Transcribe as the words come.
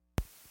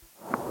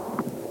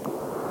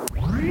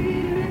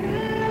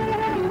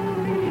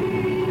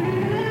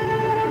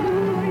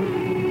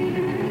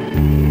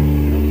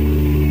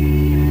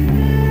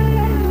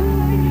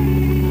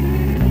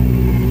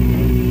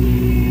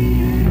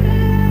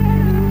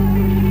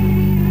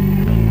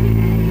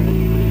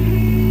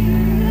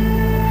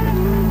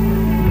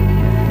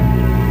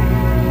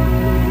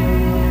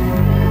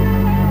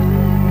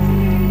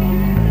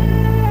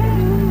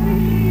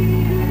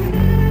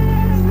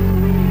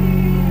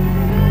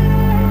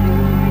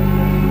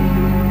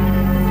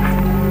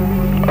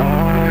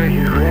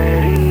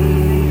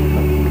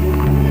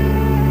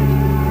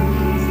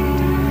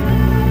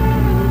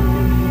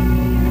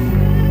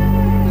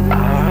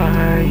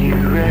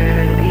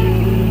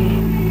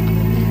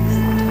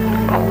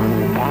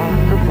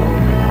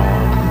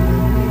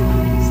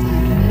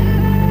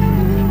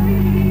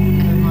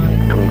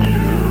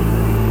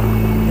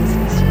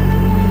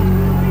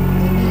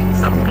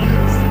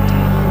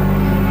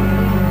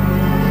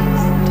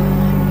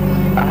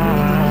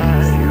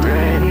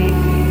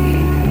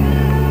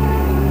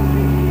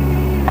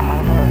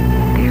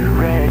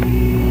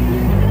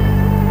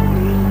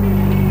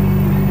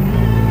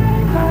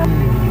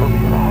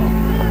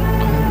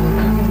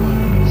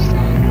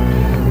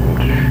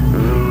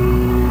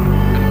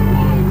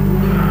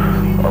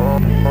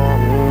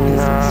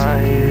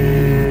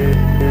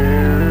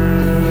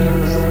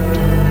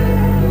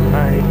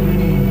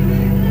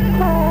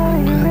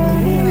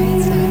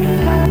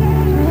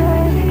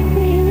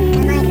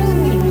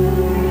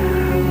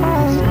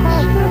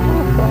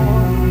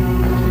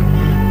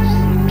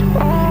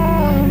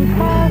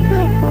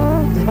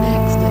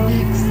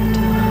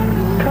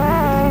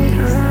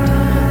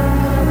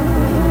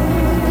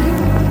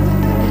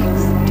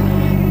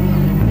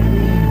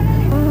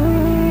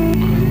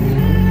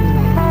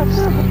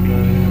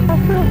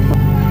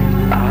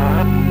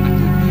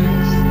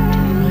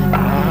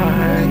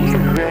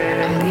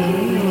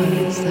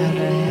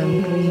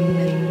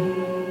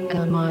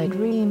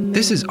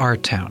This is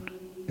Art Town,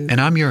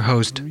 and I'm your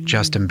host,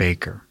 Justin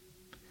Baker.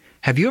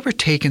 Have you ever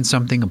taken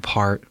something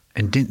apart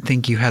and didn't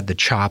think you had the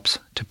chops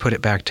to put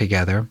it back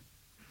together?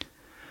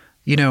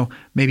 You know,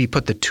 maybe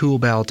put the tool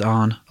belt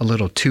on a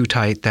little too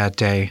tight that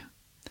day.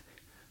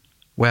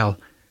 Well,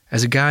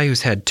 as a guy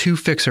who's had 2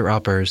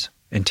 fixer-uppers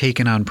and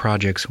taken on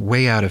projects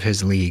way out of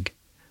his league,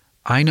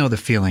 I know the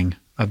feeling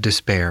of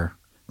despair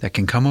that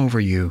can come over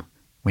you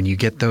when you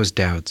get those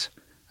doubts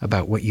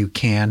about what you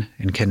can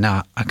and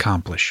cannot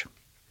accomplish.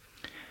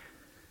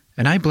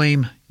 And I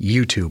blame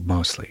YouTube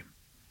mostly.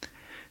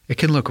 It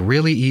can look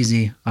really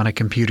easy on a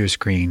computer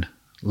screen,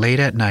 late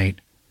at night,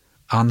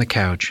 on the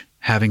couch,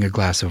 having a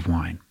glass of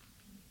wine.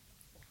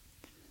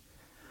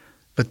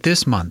 But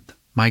this month,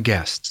 my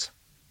guests,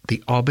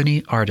 the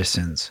Albany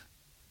Artisans,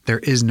 there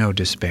is no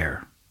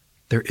despair,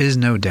 there is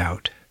no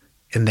doubt,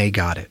 and they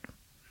got it.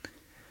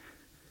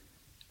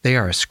 They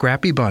are a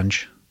scrappy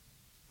bunch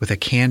with a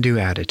can-do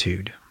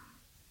attitude.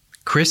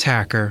 Chris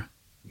Hacker,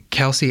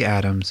 Kelsey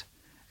Adams,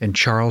 and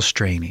Charles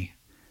Straney,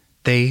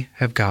 they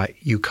have got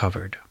you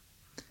covered.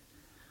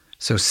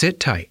 So sit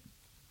tight.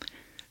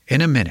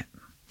 In a minute,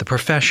 the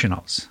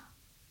professionals,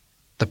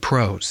 the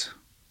pros,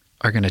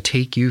 are going to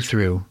take you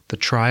through the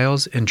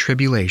trials and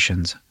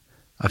tribulations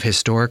of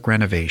historic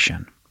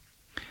renovation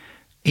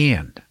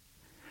and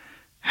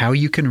how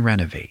you can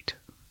renovate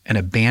an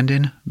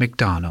abandoned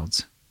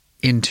McDonald's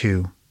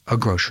into a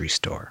grocery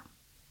store.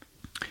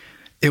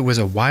 It was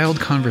a wild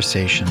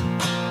conversation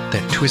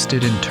that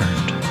twisted and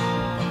turned.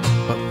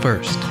 But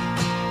first,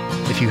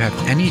 if you have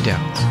any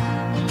doubts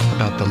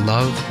about the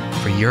love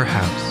for your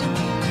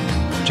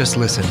house, just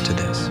listen to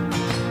this.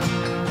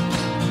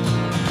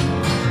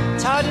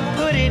 It's hard to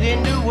put it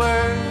into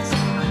words.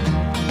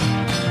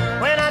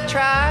 When I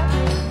tried,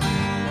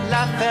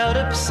 life felt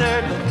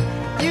absurd.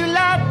 You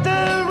light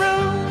the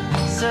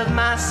rooms of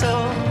my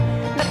soul.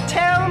 And I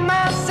tell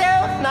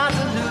myself not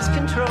to lose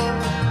control.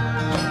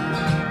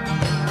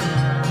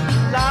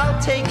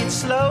 I'll take it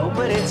slow,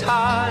 but it's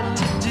hard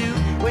to do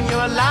when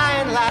you're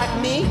lying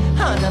like me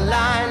on a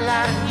line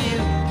like you.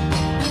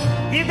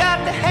 You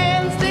got the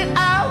hands that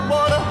I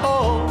wanna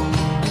hold.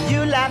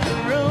 You light the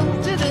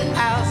room to the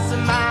house of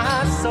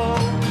my soul.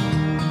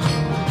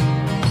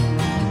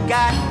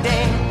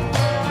 Goddamn.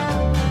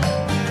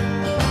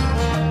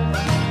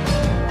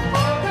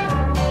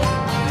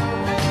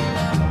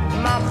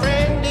 My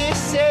friend, he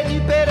said you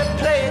better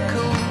play it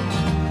cool.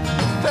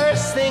 The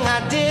first thing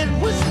I did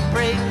was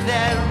break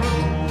that rule.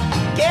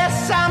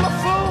 Guess I'm a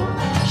fool,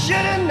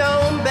 should've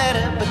known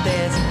better. But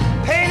there's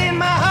pain in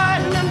my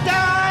heart and I'm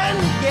dying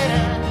to get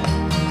it.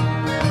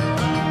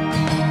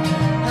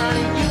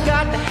 Honey, you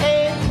got the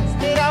hands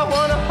that I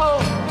wanna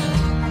hold.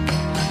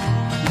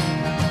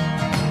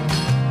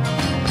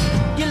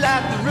 You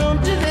light the room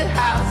to the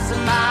house of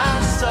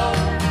my soul.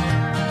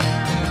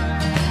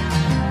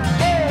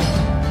 Hey,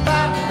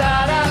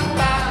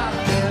 ba-da-da-ba,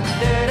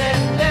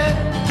 da-da-da-da,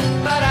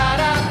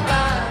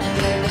 ba-da-da-ba,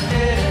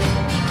 da-da-da-da.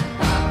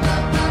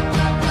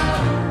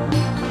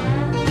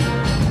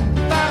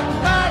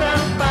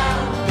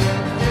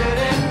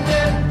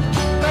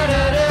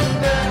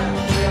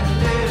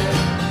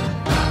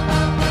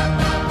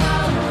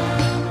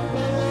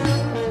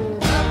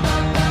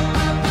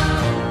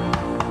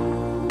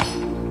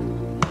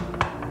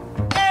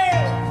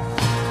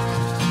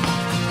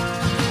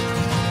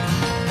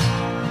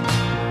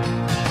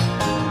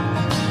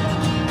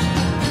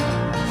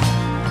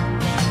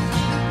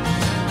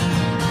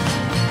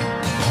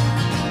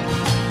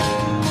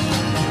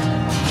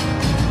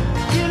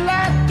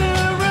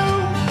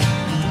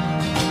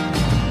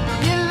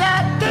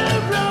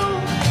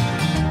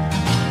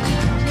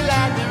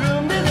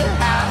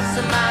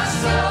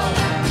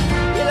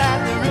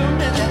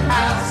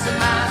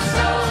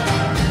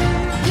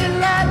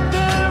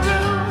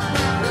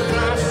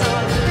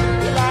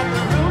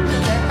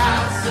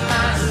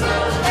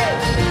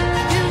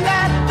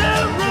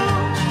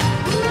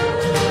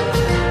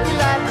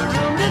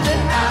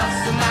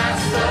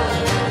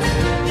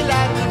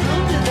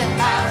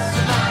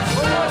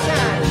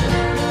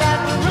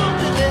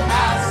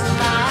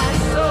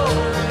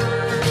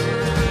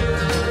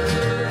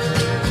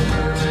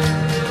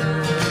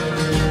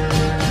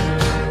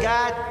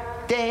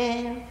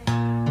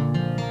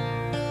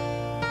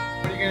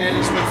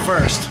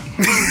 First.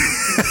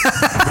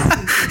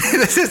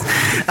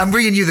 I'm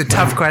bringing you the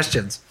tough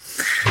questions.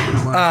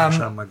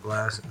 I'm on my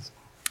glasses.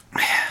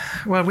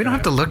 Well, we don't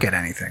have to look at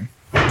anything.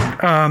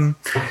 Well,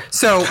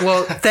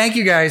 thank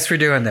you guys for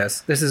doing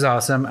this. This is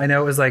awesome. I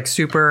know it was like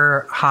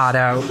super hot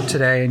out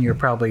today and you're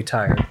probably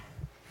tired.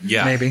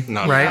 Yeah. Maybe.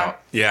 No right?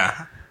 doubt.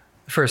 Yeah.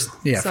 First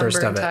of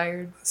it.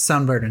 Tired.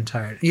 Sunburned and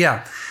tired.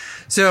 Yeah.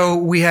 So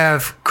we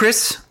have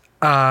Chris,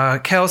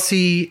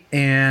 Kelsey,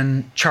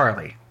 and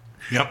Charlie.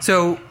 Yep.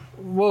 So,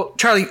 well,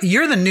 Charlie,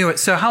 you're the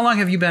newest. So how long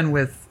have you been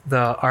with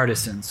the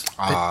Artisans?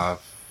 Like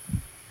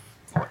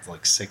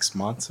 6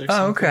 months or Oh,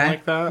 something okay.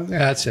 like that.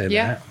 Yeah, I'd say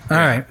Yeah. that. All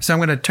right. So I'm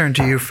going to turn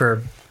to you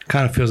for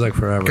Kind of feels like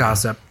forever.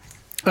 gossip.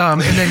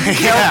 And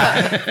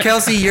then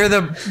Kelsey,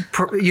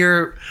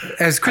 you're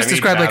as Chris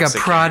described, like a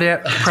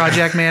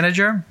project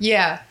manager.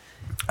 Yeah.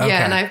 Okay.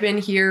 Yeah, and I've been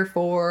here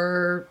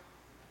for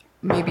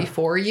maybe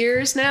 4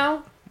 years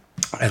now.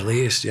 At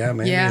least, yeah,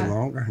 maybe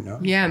longer. No.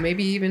 Yeah,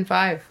 maybe even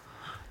 5.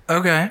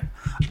 Okay.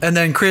 And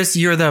then Chris,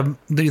 you're the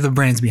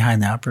brains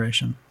behind the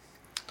operation.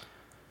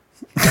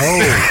 Oh.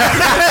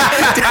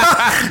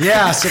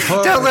 Yeah, I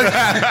suppose. Don't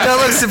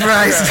look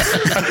surprised.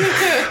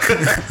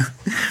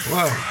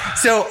 Whoa.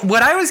 So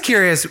what I was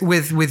curious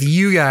with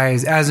you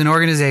guys as an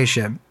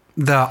organization,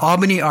 the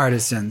Albany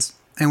Artisans,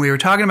 and we were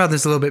talking about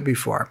this a little bit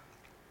before,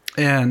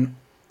 and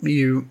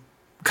you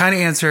kind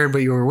of answered, but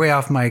you were way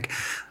off mic.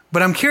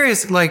 But I'm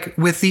curious, like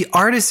with the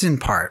artisan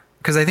part,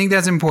 because I think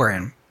that's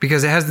important,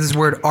 because it has this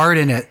word art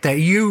in it that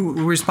you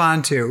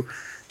respond to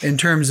in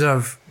terms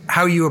of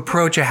how you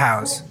approach a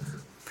house.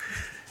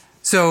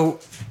 So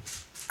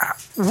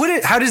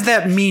how does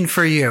that mean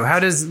for you?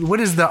 What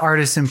does the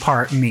artisan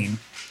part mean?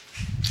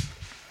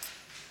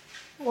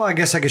 Well, I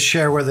guess I could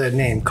share where the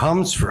name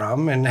comes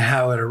from and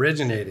how it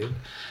originated.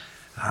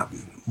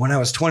 When I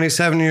was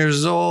 27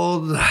 years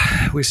old,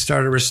 we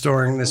started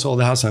restoring this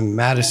old house on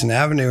Madison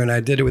Avenue, and I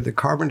did it with the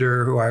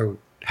carpenter who I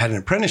had an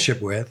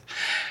apprenticeship with.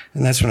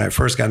 And that's when I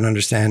first got an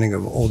understanding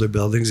of older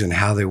buildings and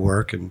how they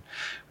work and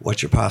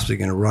what you're possibly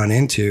going to run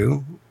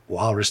into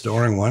while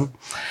restoring one.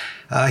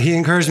 He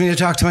encouraged me to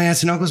talk to my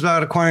aunts and uncles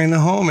about acquiring the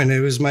home, and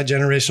it was my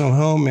generational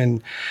home,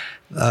 and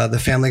the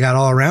family got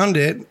all around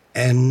it,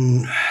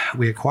 and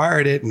we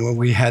acquired it, and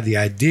we had the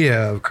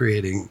idea of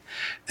creating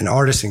an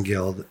artisan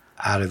guild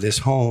out of this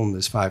home,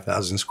 this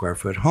 5,000 square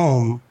foot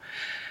home.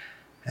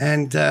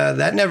 And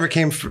that never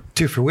came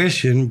to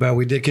fruition, but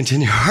we did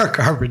continue our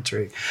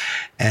carpentry,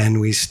 and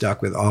we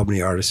stuck with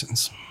Albany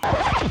Artisans.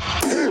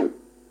 I'm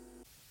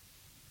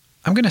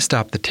going to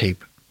stop the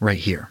tape right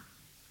here,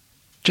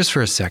 just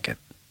for a second,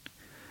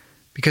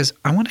 because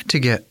I wanted to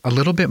get a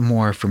little bit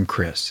more from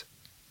Chris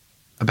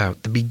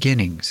about the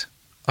beginnings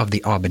of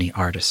the Albany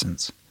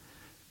Artisans.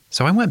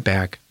 So I went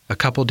back a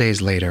couple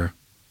days later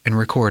and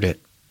recorded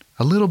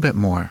a little bit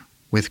more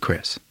with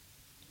Chris.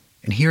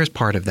 And here's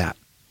part of that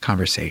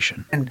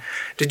conversation. And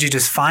did you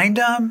just find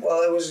them?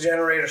 Well, it was a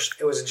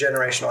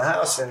generational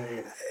house,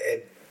 and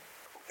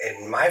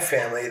in my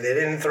family, they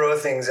didn't throw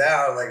things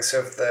out. Like, so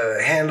if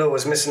the handle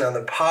was missing on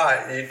the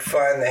pot, you'd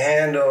find the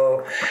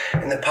handle,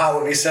 and the pot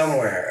would be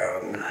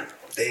somewhere.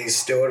 They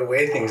stowed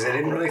away things. They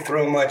didn't really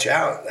throw much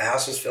out. The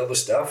house was filled with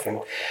stuff,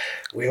 and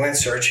we went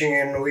searching,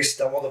 and we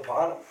stumbled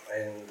upon them,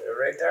 and they're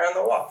right there on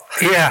the wall.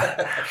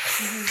 Yeah.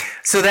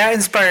 So that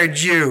inspired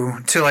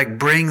you to like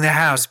bring the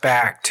house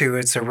back to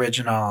its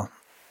original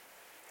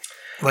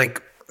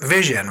like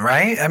vision,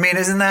 right? I mean,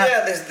 isn't that?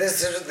 Yeah,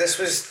 this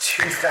was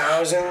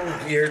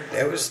 2000 year.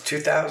 It was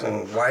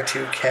 2000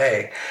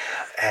 Y2K,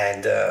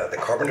 and the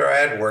carpenter I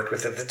had worked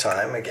with at the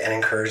time again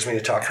encouraged me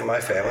to talk to my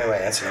family, my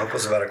aunts and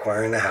uncles, about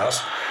acquiring the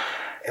house.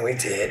 And we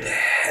did.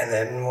 And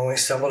then when we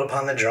stumbled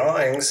upon the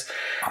drawings,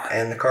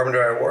 and the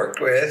carpenter I worked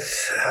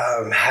with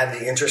had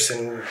the interest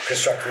in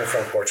constructing the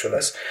front porch with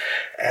us,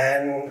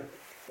 and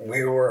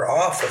we were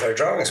off with our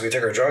drawings. We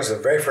took our drawings. The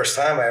very first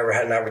time I ever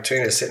had an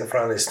opportunity to sit in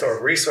front of the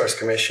Historic Resource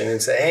Commission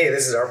and say, hey,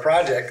 this is our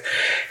project.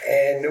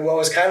 And what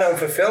was kind of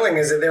unfulfilling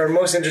is that they were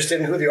most interested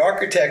in who the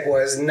architect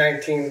was in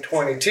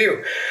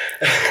 1922.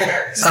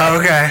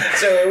 Okay.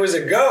 So it was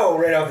a go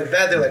right off the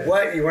bat. They're like,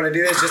 what? You want to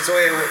do this just the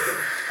way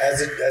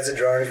as the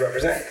drawings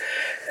represent?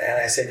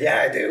 And I said,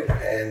 yeah, I do.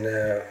 And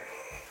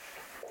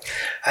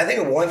I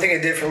think one thing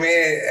it did for me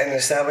in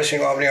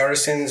establishing Albany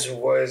Artisans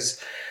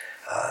was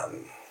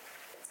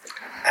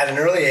at an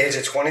early age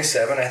of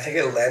 27, I think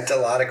it lent a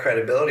lot of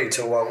credibility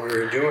to what we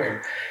were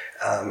doing,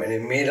 and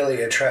immediately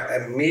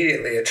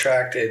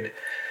attracted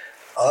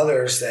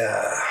others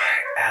that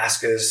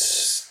ask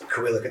us,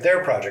 could we look at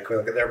their project? Could we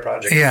look at their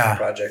project? Yeah. Their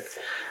project.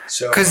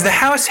 So because the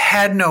house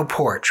had no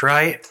porch,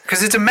 right?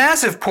 Because it's a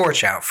massive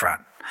porch out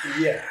front.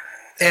 Yeah.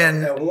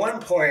 And at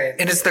one point,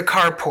 and it's the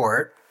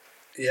carport,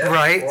 yeah,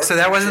 right? So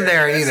that wasn't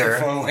there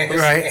either,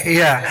 right?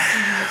 Yeah.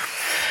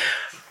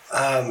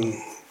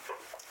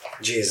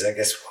 Geez, I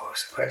guess what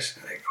was the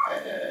question?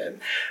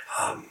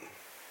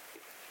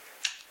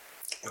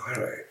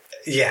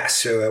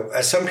 So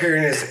at some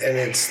period in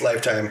its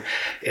lifetime,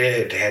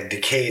 it had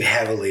decayed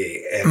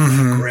heavily, and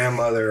my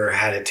grandmother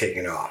had it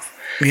taken off.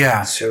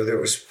 Yeah. So there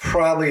was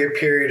probably a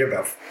period of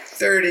about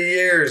 30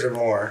 years or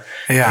more,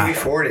 maybe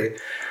 40,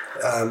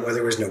 where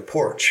there was no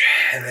porch.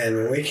 And then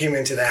when we came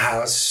into the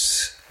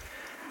house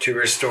to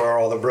restore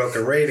all the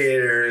broken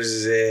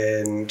radiators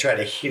and try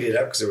to heat it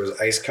up because there was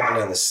ice coming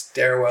down the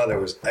stairwell, there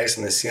was ice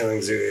in the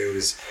ceilings. It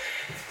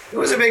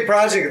was a big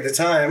project at the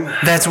time.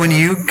 That's when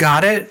you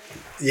got it?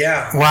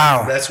 Yeah.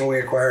 Wow. That's when we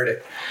acquired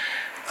it.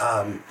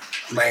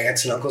 My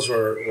aunts and uncles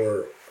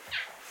were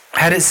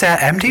had it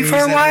sat empty for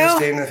a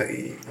while?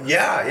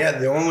 Yeah.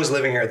 No one was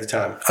living here at the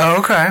time. Oh,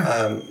 okay.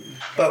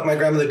 But my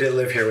grandmother did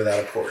live here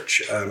without a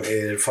porch.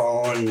 It had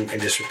fallen in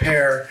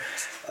disrepair.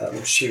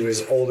 She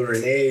was older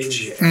in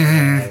age,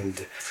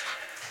 and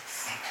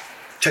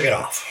took it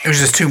off. It was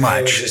just too It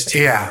much. was just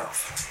taking Yeah.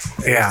 off.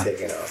 It Yeah. was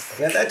taking off.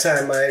 And at that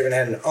time, I even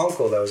had an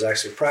uncle that was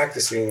actually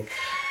practicing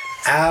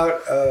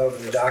out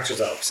of the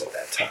doctor's office at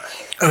that time.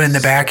 Oh, in the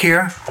back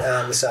here?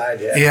 On the side,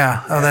 yeah.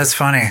 Yeah. Oh, that's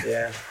funny.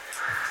 Yeah.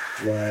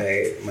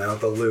 My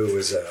Uncle Lou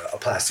was a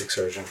plastic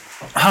surgeon.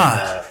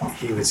 Huh.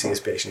 He would see his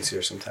patients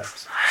here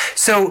sometimes.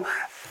 So,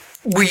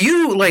 were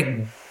you like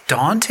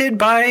daunted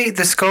by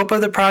the scope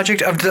of the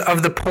project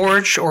of the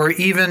porch, or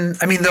even?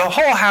 I mean, the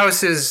whole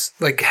house is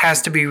like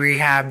has to be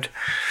rehabbed,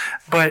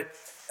 but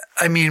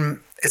I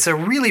mean, it's a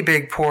really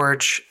big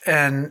porch,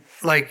 and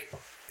like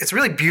it's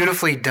really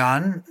beautifully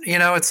done. You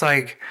know, it's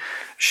like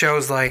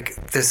shows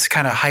like this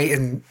kind of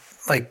heightened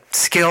like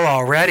skill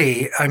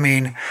already. I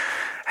mean,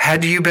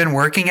 had you been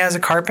working as a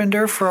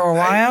carpenter for a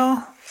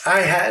while?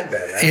 I had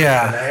been.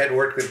 Yeah. I had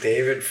worked with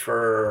David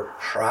for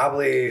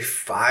probably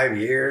 5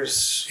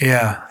 years.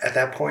 Yeah. At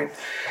that point.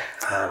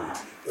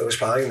 It was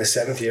probably in the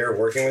 7th year of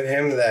working with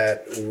him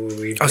that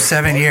we... Oh,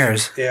 7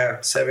 years. Yeah,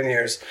 7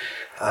 years.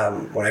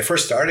 When I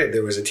first started,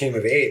 there was a team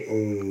of 8,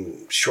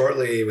 and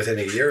shortly, within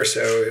a year or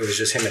so, it was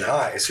just him and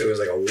I. So it was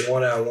like a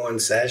one-on-one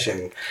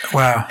session.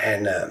 Wow.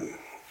 And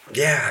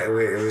yeah, it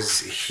was.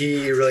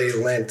 He really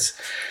lent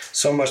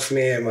so much to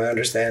me and my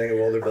understanding of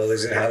older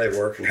buildings and how they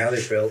work and how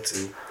they built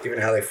and even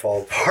how they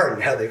fall apart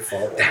and how they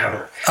fall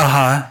down.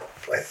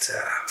 But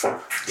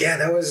yeah,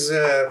 that was.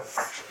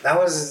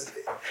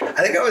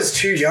 I think I was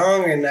too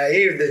young and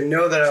naive to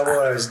know that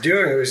what I was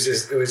doing. It was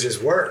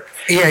just work.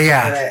 Yeah,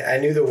 yeah. And I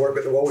knew the work,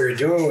 but what we were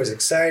doing was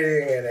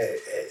exciting, and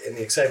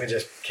the excitement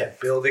just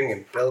kept building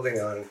and building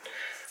on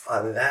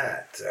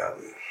that.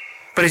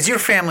 But it's your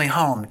family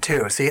home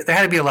too, so there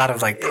had to be a lot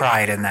of like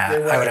pride in that.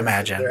 I would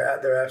imagine.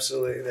 There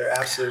absolutely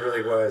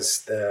really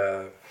was.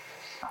 And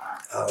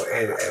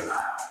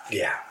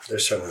yeah, there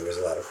certainly was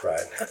a lot of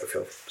pride. I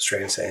feel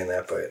strange saying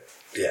that, but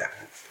yeah,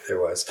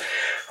 there was.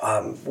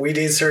 We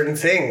did certain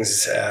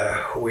things.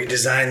 We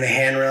designed the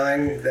hand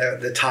railing,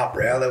 the top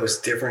rail that was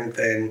different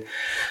than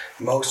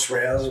most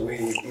rails.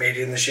 We made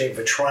it in the shape of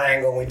a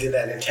triangle, and we did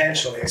that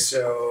intentionally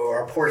so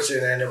our porch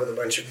didn't end up with a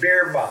bunch of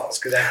beer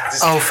bottles.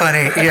 Oh,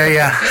 funny.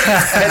 Yeah.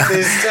 At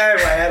this time,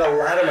 I had a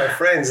lot of my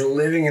friends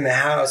living in the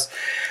house.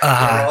 They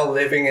were all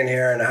living in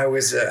here, and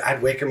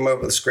I'd wake them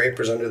up with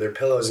scrapers under their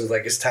pillows and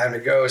like, it's time to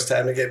go, it's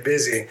time to get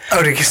busy.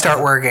 Oh, did you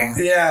start working?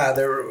 Yeah.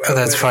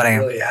 That's funny.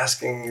 Really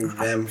asking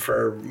them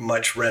for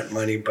much rent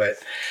money, but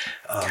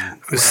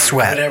it was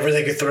sweat. Whatever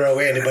they could throw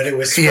in, but it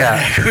was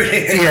sweat.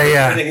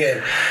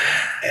 Yeah.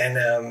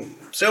 And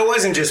so it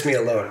wasn't just me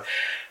alone.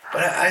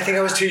 But I think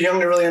I was too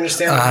young to really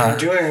understand what we were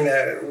doing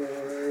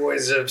that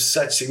was of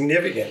such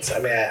significance. I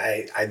mean,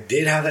 I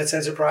did have that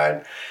sense of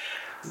pride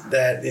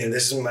that,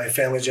 this is my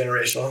family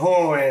generational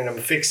home and I'm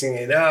fixing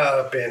it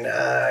up. And,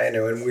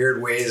 in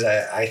weird ways,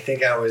 I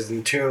think I was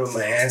in tune with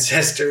my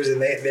ancestors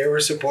and they were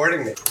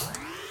supporting me.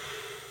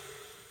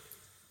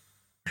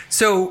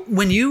 So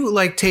when you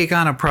like take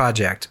on a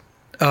project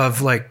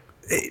of like,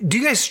 do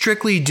you guys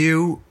strictly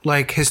do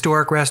like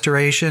historic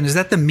restoration? Is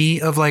that the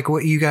meat of like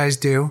what you guys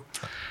do?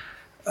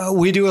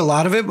 We do a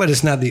lot of it, but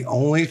it's not the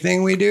only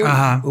thing we do.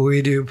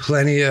 We do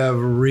plenty of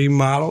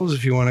remodels,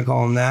 if you want to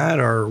call them that,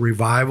 or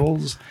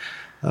revivals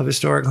of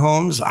historic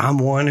homes. I'm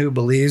one who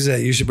believes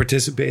that you should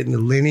participate in the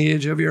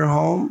lineage of your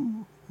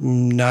home.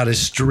 Not a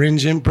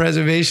stringent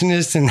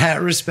preservationist in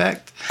that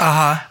respect.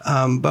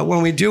 But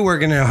when we do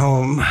work in a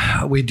home,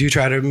 we do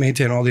try to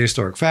maintain all the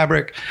historic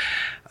fabric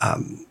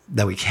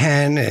that we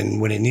can. And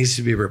when it needs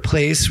to be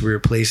replaced, we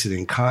replace it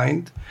in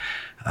kind.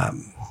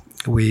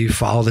 We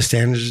follow the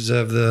standards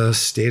of the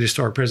State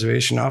Historic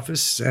Preservation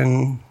Office,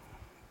 and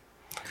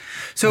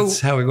so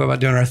that's how we go about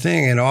doing our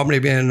thing. And Albany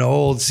being an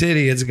old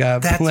city, it's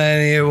got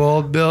plenty of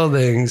old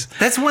buildings.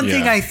 That's one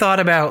thing I thought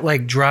about,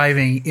 like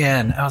driving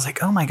in. I was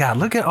like, oh my God,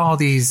 look at all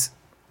these.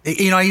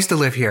 I used to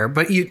live here,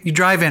 but you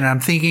drive in and I'm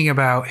thinking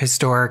about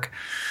historic,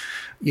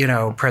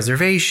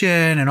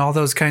 preservation and all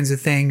those kinds of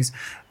things.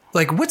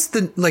 Like, what's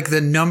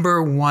the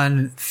number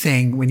one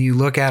thing when you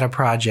look at a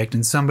project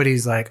and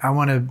somebody's like, I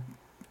want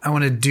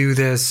to do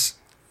this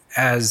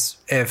as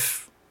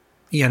if,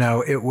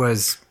 it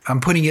was, I'm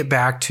putting it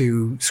back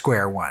to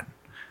square one.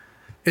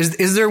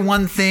 Is there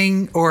one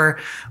thing, or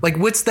like,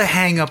 what's the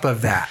hang up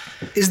of that?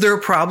 Is there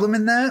a problem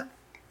in that?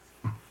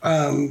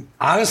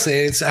 Honestly,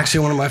 it's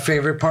actually one of my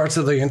favorite parts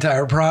of the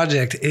entire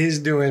project is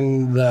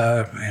doing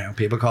the,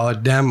 people call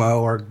it demo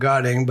or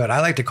gutting, but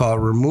I like to call it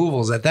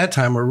removals. At that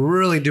time, we're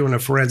really doing a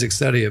forensic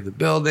study of the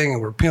building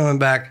and we're peeling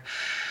back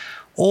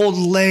old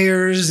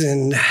layers,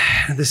 and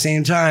at the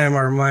same time,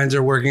 our minds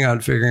are working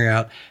on figuring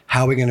out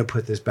how we're going to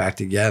put this back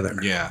together.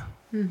 Yeah.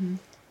 Mm-hmm.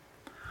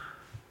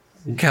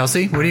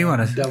 Kelsey, what do you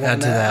want to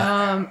add to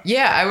that?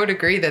 Yeah, I would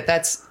agree that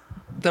that's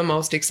the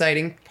most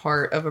exciting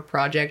part of a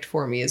project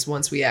for me is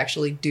once we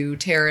actually do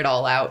tear it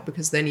all out,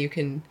 because then you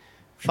can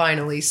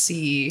finally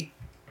see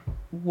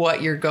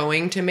what you're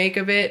going to make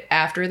of it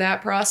after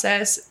that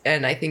process.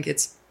 And I think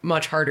it's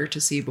much harder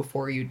to see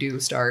before you do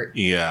start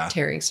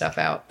tearing stuff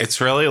out. It's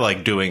really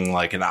like doing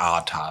like an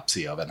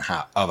autopsy of a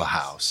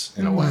house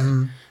in a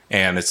way.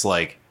 And it's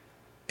like,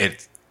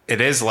 it's it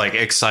is like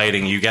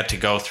exciting. You get to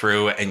go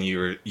through and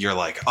you're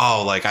like,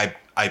 oh, like I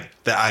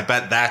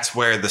bet that's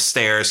where the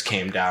stairs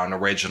came down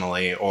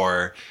originally,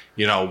 or,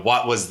 you know,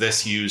 what was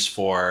this used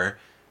for?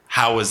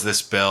 How was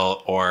this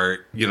built?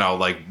 Or, you know,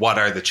 like, what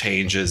are the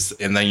changes?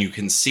 And then you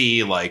can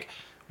see, like,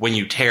 when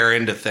you tear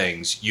into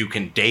things, you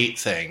can date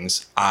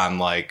things on,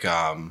 like,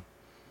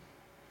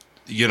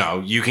 you know,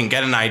 you can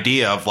get an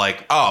idea of,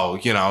 like, oh,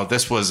 you know,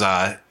 this was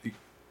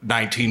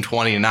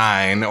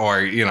 1929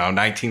 or, you know,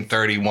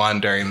 1931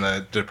 during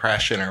the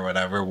Depression or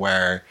whatever,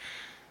 where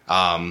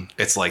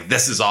it's like,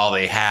 this is all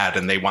they had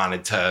and they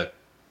wanted to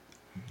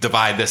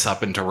divide this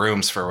up into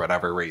rooms for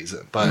whatever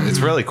reason. But it's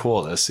really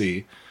cool to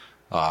see,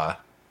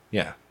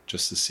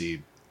 just to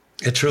see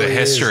it truly the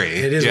history.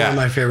 It is one of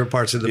my favorite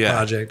parts of the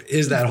project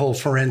is that whole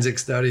forensic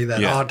study,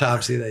 that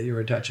autopsy that you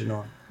were touching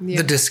on. Yeah.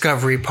 The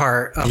discovery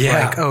part of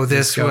like, oh,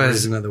 this discovery was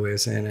is another way of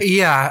saying it.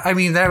 Yeah. I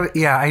mean,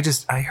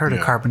 I heard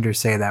a carpenter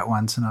say that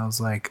once and I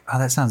was like, oh,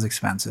 that sounds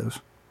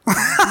expensive.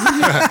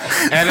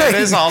 And it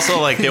is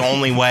also like the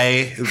only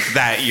way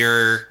that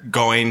you're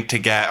going to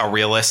get a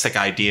realistic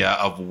idea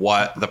of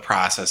what the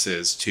process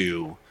is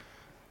to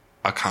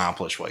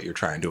accomplish what you're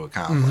trying to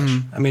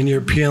accomplish. I mean,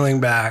 you're peeling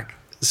back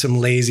some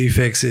lazy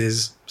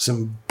fixes,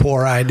 some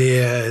poor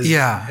ideas.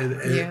 Yeah.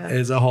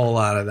 It's a whole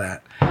lot of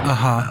that.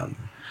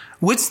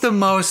 What's the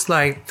most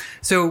like,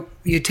 so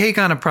you take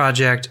on a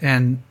project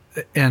and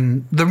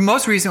the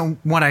most recent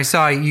one I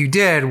saw you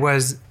did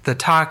was the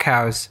Talk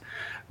House,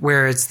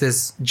 where it's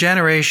this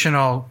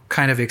generational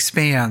kind of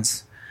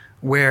expanse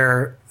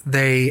where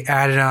they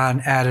added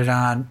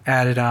on,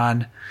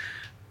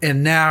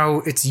 and now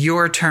it's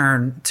your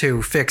turn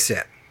to fix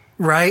it,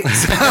 right?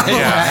 So,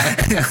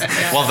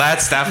 Well,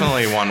 that's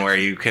definitely one where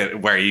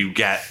you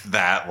get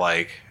that,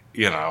 like,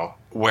 you know,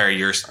 where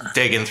you're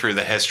digging through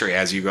the history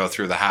as you go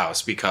through the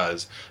house,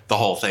 because the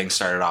whole thing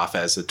started off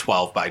as a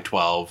 12 by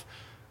 12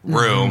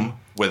 room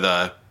with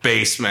a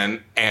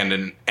basement and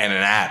an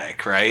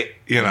attic, right?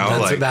 You know,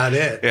 that's like, about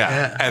it.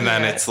 Yeah. And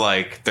then it's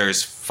like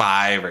there's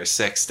 5 or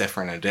 6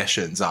 different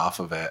additions off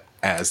of it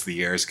as the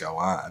years go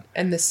on.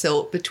 And the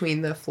silt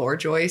between the floor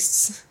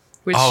joists,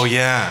 which oh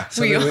yeah,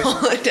 we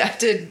all had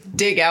to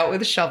dig out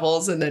with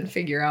shovels and then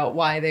figure out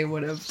why they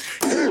would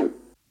have.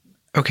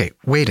 Okay,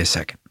 wait a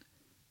second.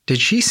 Did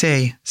she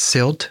say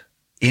silt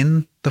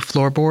in the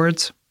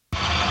floorboards?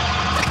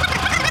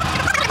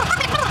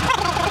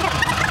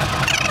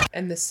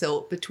 And the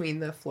silt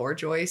between the floor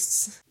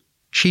joists.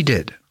 She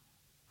did.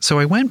 So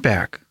I went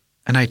back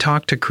and I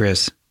talked to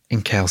Chris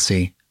and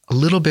Kelsey a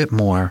little bit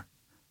more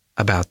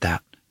about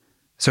that.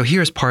 So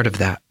here's part of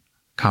that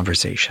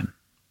conversation.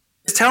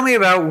 Tell me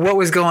about what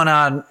was going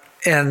on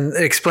and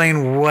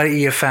explain what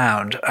you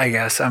found, I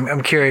guess.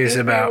 I'm curious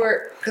about.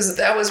 Because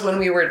that was when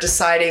we were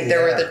deciding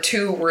there were the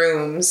 2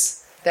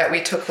 rooms that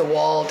we took the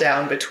wall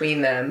down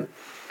between them,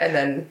 and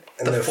then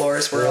the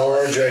floors were all.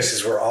 The floor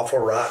joists were awful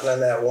rotten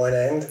on that one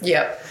end.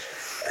 Yep.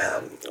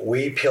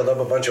 We peeled up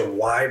a bunch of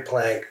wide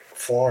plank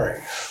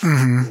flooring,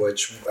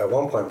 which at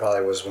one point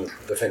probably was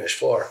the finished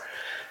floor.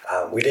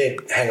 We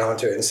did hang on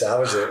to it and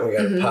salvage it, and we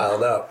got it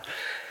piled up.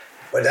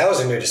 But that was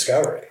a new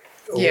discovery.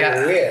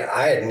 Yeah.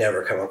 I had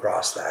never come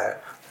across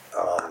that.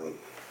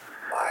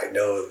 I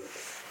know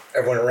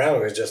everyone around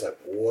me was just like,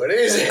 what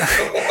is it?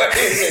 What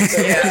is it?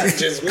 So it wasn't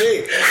just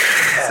me.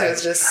 So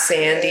it's just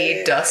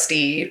sandy,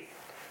 dusty.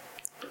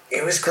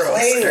 It was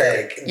clay,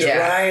 like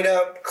dried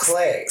up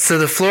clay. So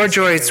the floor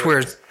joists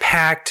were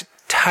packed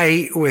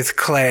tight with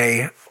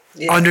clay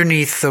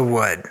underneath the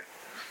wood.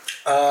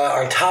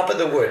 On top of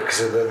the wood,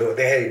 because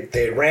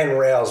they ran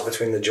rails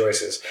between the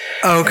joists.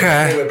 Okay.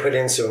 And they would put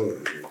in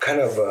some kind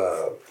of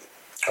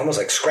almost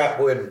like scrap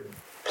wood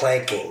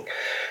planking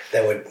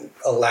that would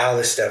allow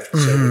the stuff so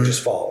it would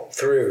just fall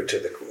through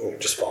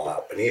just fall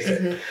out beneath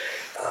it.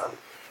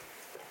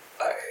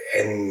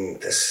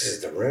 And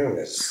the room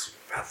is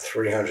about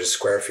 300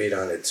 square feet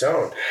on its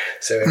own.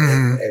 So,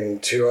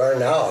 and to our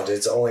knowledge,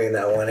 it's only in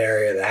that one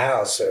area of the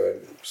house. So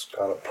it's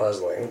kind of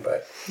puzzling,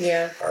 but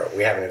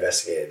we haven't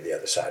investigated the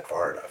other side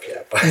far enough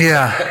yet. But,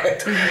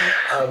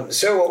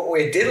 so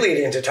we did lead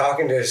into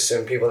talking to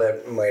some people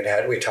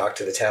that we talked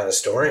to the town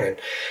historian,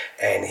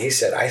 and he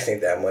said, I think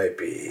that might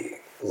be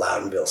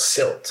Loudonville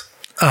silt.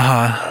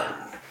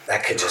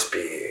 That could just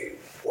be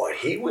what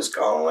he was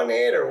calling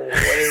it or what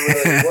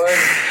it really was.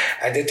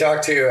 I did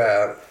talk to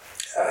a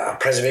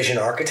preservation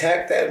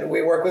architect that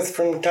we work with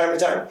from time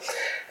to time.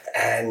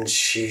 And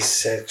she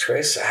said,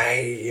 Chris,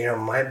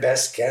 my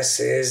best guess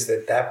is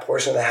that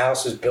portion of the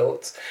house was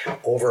built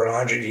over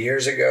 100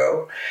 years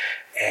ago.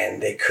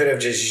 And they could have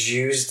just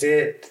used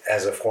it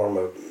as a form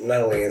of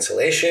not only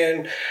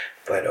insulation,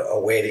 but a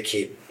way to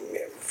keep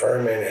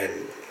vermin and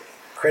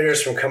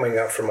critters from coming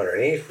up from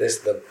underneath.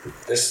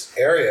 This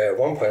area at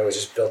one point was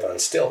just built on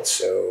stilts,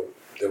 so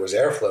there was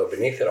airflow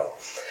beneath it all.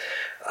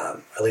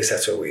 At least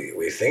that's what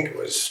we think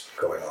was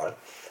going on.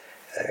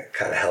 It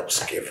kind of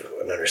helps give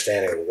an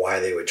understanding of why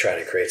they would try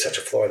to create such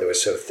a floor that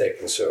was so thick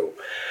and so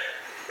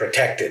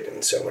protected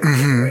in so many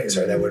different ways,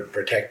 or that would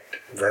protect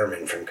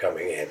vermin from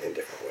coming in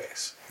different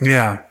ways.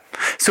 Yeah.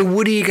 So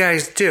what do you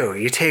guys do?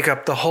 You take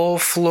up the whole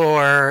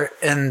floor,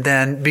 and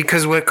then,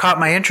 because what caught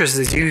my interest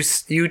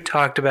is you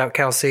talked about,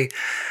 Kelsey,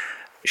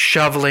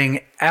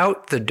 shoveling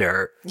out the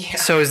dirt. Yeah.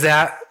 So was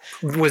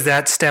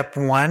that step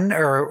one,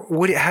 or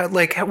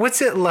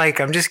what's it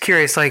like? I'm just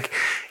curious. Like,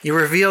 you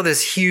reveal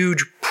this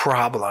huge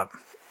problem,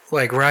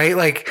 like, right?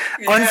 Like,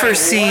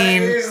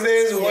 unforeseen. What is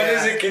this? What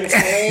does it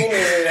contain?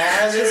 Is it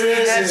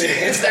hazardous?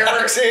 Is it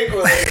toxic?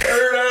 Will it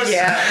hurt us?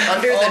 Yeah,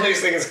 under All the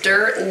these things.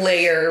 dirt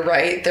layer,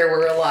 right, there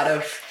were a lot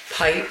of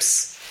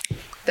pipes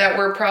that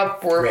we're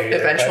Regular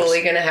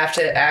eventually going to have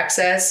to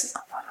access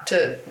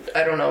to,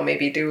 I don't know,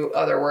 maybe do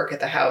other work at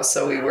the house.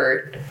 So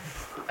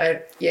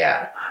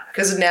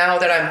because now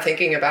that I'm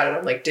thinking about it,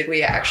 I'm like, did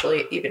we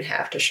actually even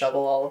have to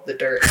shovel all of the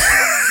dirt?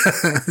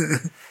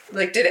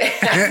 Like, did it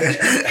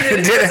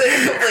was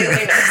it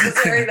completely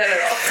necessary then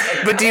at all?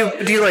 But do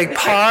you like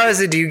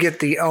pause? Do you get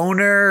the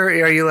owner?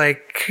 Are you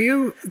like, can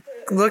you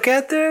look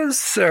at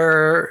this?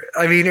 Or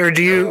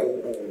do you?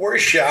 We're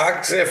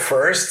shocked at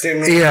first,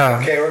 and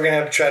okay, we're gonna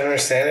have to try to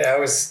understand it. I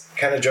was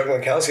kind of joking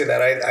with Kelsey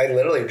that I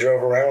literally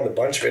drove around with a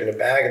bunch of it in a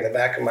bag in the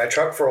back of my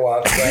truck for a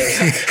while,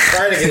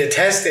 trying to get it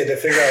tested to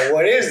figure out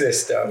what is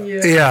this stuff.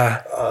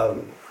 Yeah.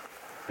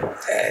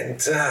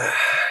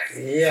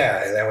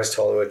 And I was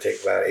told it would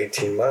take about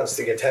 18 months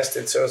to get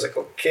tested. So I was like,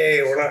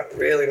 okay, we're not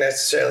really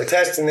necessarily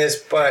testing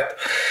this, but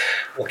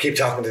we'll keep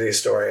talking to the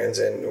historians,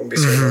 and we'll be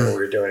certain what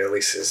we're doing at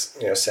least is,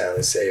 sound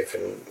and safe.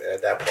 And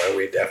at that point,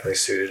 we definitely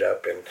suited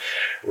up in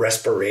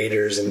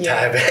respirators and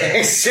tie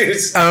bag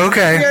suits. Oh,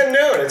 okay. You got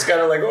known. It's kind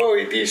of like, oh,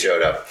 ET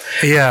showed up.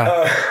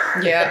 Yeah.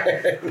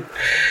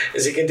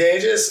 Is it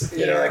contagious?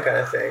 That kind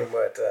of thing.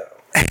 But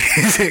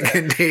is it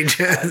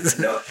contagious?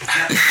 No,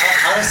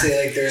 honestly,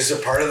 like, there's a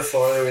part of the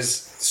floor that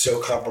was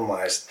so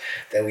compromised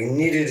that we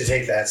needed to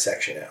take that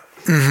section out.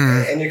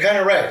 And you're kind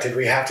of right. Did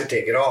we have to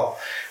take it all?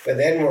 But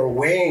then we're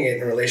weighing it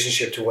in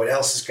relationship to what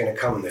else is going to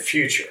come in the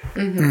future.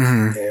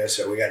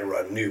 So we got to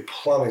run new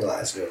plumbing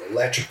lines, new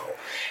electrical,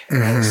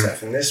 and all this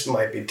stuff. And this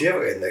might be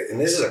different. And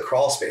this is a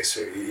crawl space.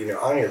 So,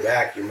 on your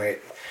back, you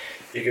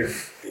could,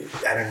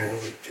 I don't know,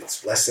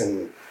 it's less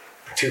than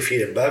 2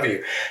 feet above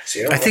you.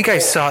 So I think I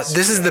saw,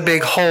 this is the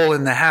big hole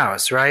in the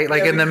house, right?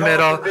 Like in the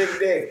middle. The big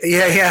dig.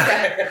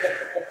 Yeah.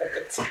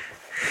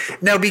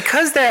 Now,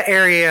 because that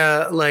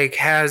area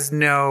has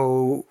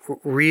no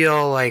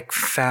real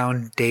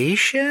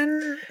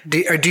foundation,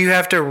 do you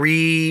have to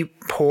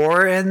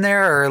re-pour in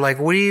there, or what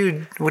do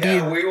you? We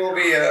will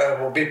be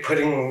we'll be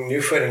putting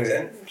new footings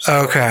in.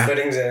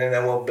 Footings in, and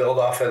then we'll build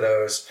off of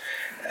those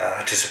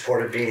to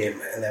support a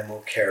beam, and then we'll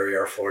carry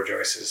our floor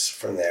joists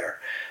from there.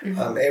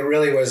 It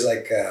really was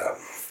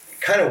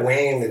kind of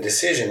weighing the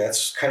decision.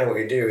 That's kind of what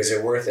we do. Is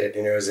it worth it?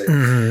 Is it,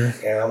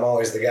 I'm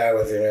always the guy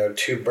with,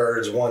 2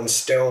 birds, 1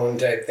 stone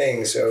type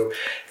thing. So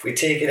if we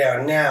take it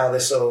out now,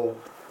 this will,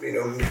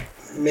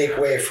 make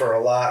way for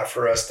a lot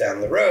for us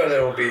down the road.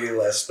 It'll be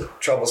less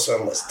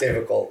troublesome, less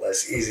difficult,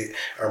 less easy,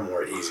 or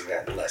more easy,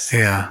 not less.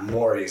 Yeah.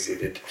 More easy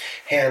to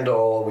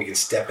handle. We can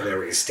step in there.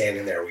 We can stand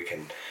in there. We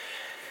can,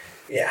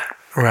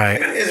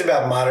 Right. It's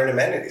about modern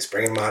amenities,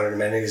 bringing modern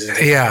amenities into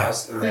the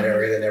house in that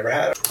area they never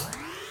had.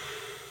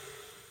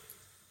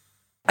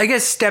 I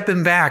guess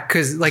stepping back,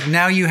 because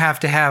now you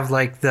have to have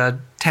the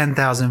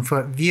 10,000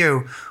 foot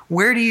view.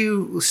 Where do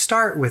you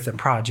start with a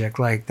project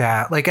like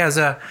that?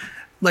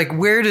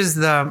 Where does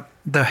the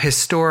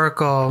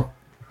historical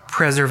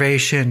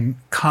preservation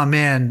come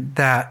in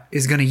that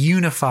is going to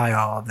unify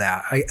all of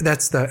that?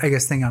 That's the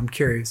thing I'm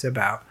curious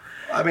about.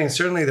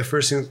 Certainly the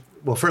first thing.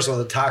 Well, first of all,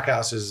 the Talk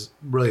House is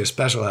really a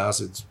special house.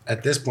 It's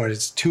at this point,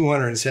 it's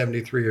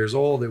 273 years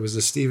old. It was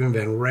a Stephen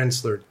Van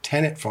Rensselaer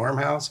tenant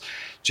farmhouse,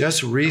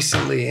 just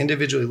recently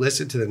individually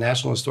listed to the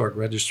National Historic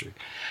Registry,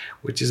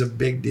 which is a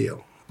big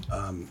deal.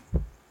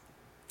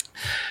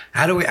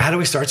 How do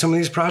we start some of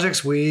these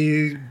projects?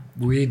 We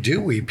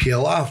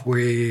peel off.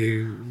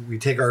 We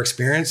take our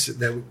experience,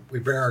 we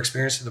bring our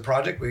experience to the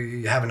project.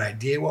 We have an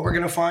idea what we're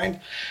going to find.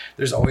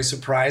 There's always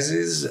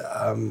surprises.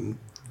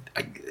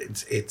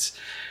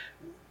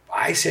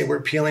 I say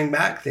we're peeling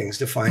back things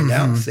to find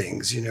out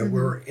things.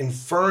 We're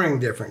inferring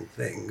different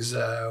things.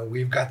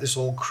 We've got this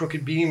old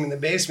crooked beam in the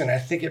basement. I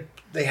think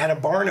they had a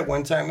barn at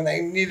one time, and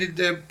they needed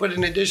to put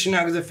an addition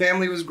out because the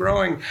family was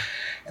growing,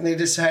 and they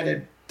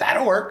decided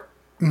that'll work.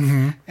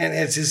 And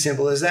it's as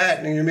simple as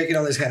that. And you're making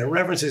all these kind of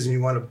references, and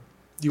you want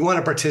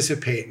to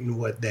participate in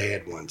what they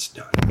had once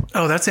done.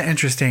 Oh, that's an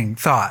interesting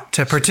thought,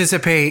 to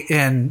participate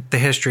in the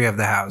history of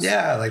the house.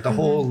 Yeah, the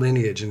whole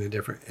lineage and the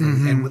different,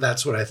 and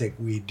that's what I think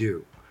we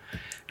do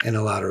in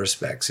a lot of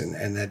respects.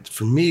 And that,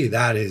 for me,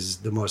 that is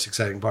the most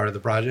exciting part of the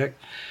project.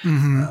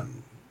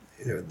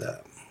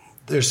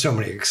 There's so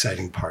many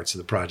exciting parts of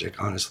the project,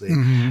 honestly,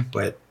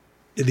 but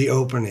the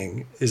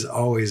opening is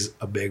always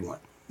a big one.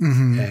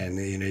 And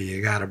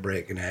you got to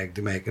break an egg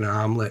to make an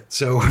omelet.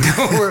 So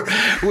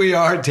we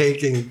are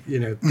taking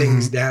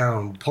things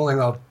down, pulling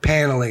off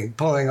paneling,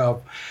 pulling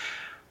off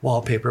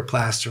wallpaper,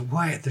 plaster.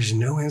 What? There's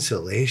no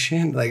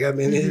insulation. Like, I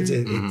mean,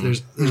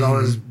 there's all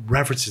those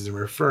references and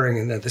referring,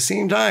 and at the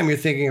same time, you're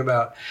thinking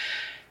about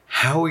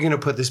how are we going to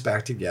put this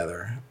back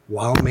together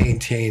while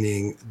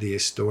maintaining the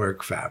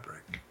historic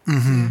fabric.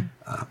 And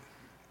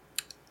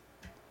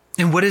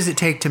what does it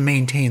take to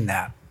maintain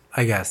that?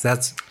 I guess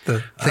that's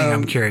the thing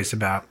I'm curious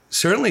about.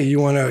 Certainly, you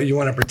want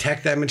to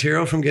protect that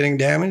material from getting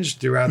damaged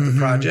throughout the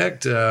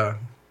project.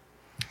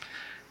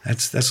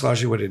 That's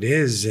largely what it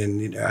is.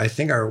 And I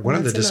think one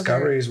of the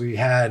discoveries we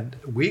had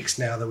weeks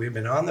now that we've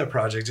been on the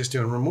project, just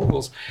doing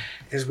removals,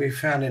 is we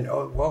found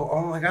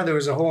oh my God, there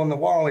was a hole in the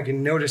wall. Like, you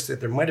noticed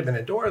that there might have been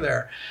a door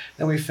there.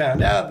 Then we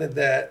found out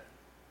that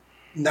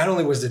not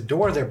only was the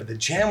door there, but the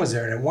jam was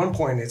there. And at one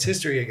point in its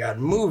history, it got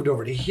moved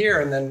over to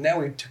here. And then now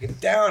we took it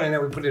down, and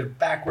now we put it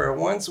back where it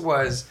once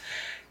was.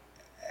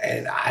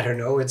 And I don't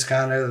know, it's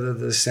kind of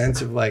the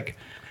sense of like,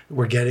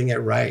 we're getting it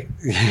right.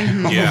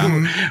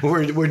 Yeah.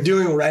 we're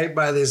doing right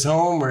by this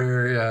home.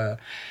 That's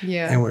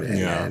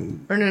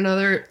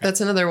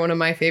another one of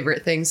my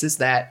favorite things is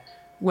that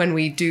when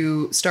we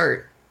do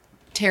start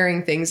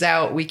tearing things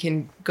out, we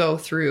can go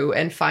through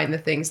and find the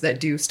things that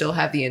do still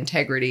have the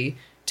integrity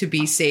to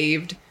be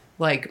saved,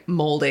 like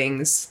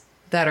moldings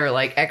that are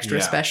like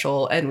extra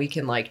special, and we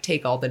can like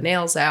take all the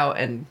nails out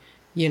and,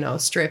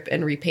 strip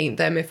and repaint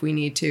them if we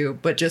need to,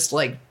 but just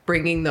like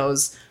bringing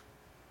those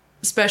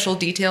special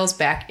details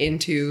back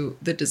into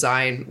the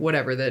design,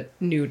 whatever the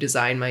new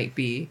design might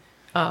be,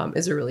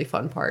 is a really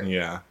fun part.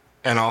 Yeah.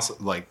 And also,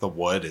 like, the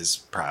wood is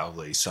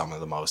probably some of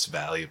the most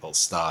valuable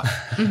stuff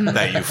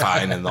that you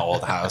find in the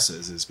old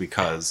houses, is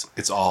because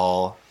it's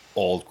all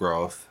old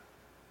growth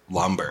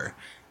lumber.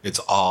 It's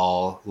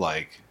all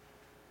like,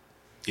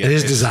 it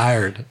is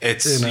desired.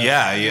 It's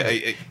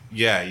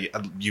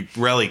you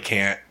really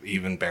can't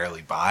even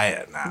barely buy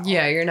it now.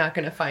 Yeah, you're not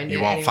going to find it.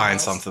 You won't find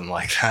something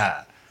like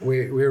that.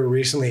 We were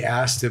recently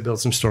asked to build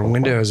some storm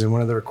windows, and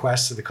one of the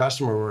requests of the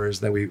customer was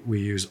that we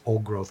use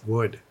old growth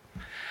wood.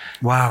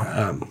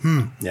 Wow.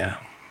 Yeah.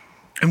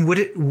 And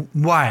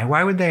why?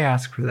 Why would they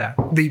ask for that?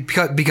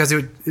 Because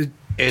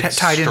it's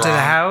tied into the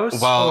house?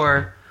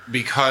 Well,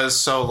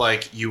 because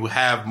you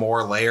have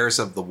more layers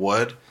of the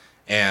wood,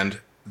 and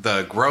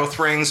the growth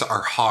rings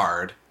are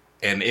hard,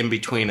 and in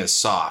between is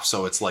soft.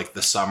 So it's like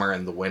the summer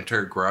and the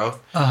winter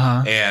growth.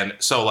 And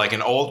so like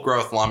an old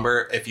growth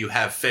lumber, if you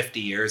have 50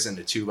 years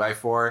into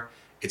 2x4,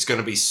 it's going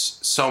to be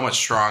so much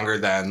stronger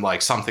than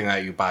like something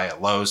that you buy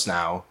at Lowe's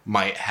now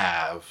might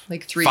have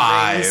like 3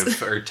 5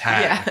 rings. or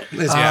 10. Yeah.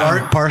 It's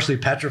partially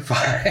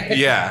petrified.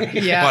 Yeah.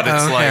 Yeah. But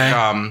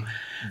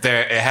it's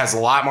it has a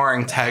lot more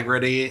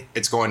integrity.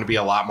 It's going to be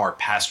a lot more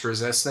pest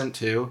resistant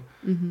too,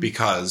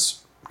 because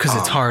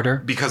it's harder.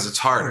 Because it's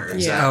harder. Yeah.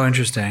 Exactly. Oh,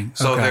 interesting.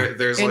 So okay.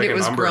 there's and like it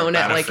was a number grown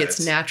of at benefits. like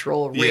its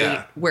natural rate,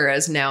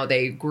 whereas now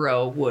they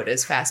grow wood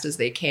as fast as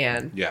they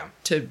can. Yeah.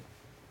 To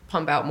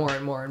pump out more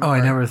and more and more. Oh,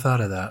 I never thought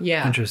of that.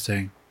 Yeah.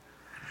 Interesting.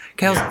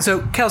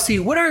 So Kelsey,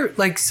 what are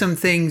like some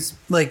things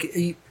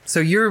like? So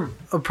you're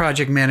a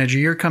project manager.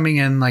 You're coming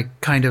in like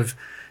kind of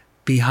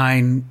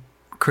behind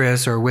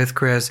Chris or with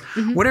Chris.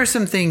 Mm-hmm. What are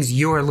some things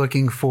you're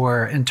looking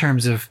for in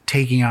terms of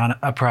taking on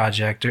a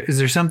project? Is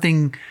there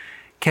something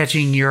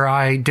catching your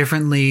eye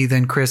differently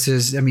than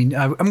Chris's? I mean,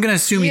 I'm going to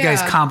assume you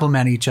guys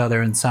complement each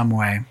other in some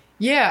way.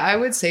 Yeah, I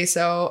would say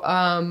so.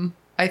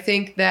 I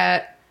think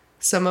that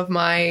some of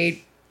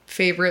my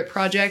favorite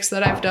projects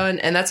that I've done,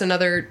 and that's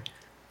another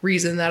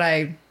reason that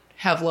I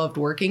have loved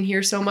working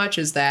here so much,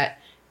 is that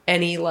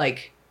any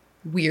like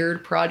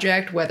weird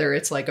project, whether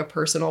it's like a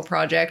personal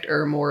project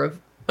or more of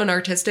an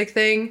artistic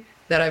thing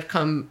that I've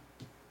come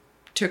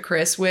to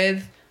Chris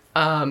with,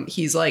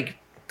 he's like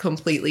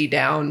completely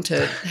down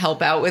to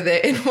help out with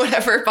it in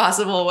whatever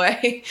possible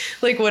way,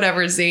 like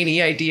whatever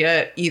zany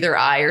idea either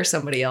I or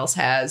somebody else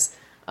has.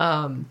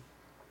 And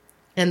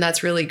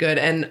that's really good.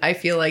 And I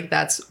feel like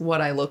that's what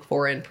I look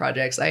for in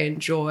projects. I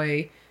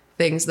enjoy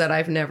things that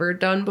I've never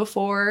done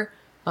before,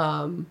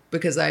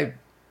 because I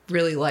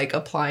really like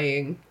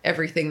applying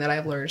everything that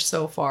I've learned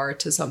so far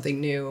to something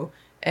new.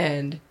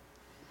 And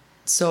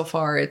so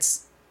far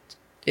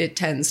it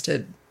tends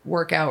to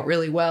work out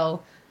really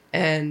well.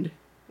 And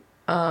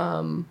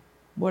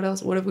what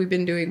else? What have we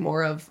been doing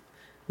more of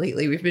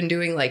lately? We've been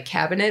doing like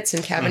cabinets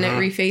and cabinet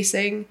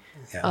refacing.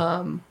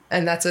 Yeah.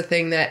 And that's a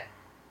thing that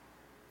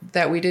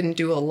we didn't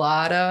do a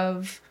lot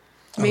of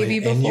maybe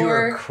before. And you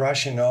were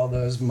crushing all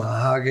those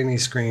mahogany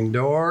screen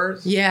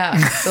doors. Yeah,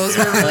 those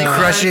were really fun.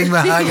 Crushing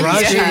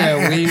mahogany.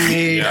 Yeah. We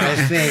made, I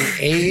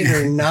think, 8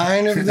 or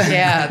 9 of them.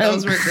 Yeah,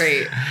 those were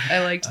great. I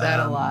liked that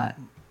a lot.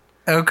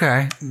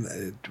 Okay.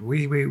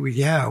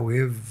 We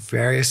have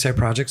various type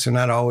projects. They're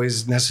not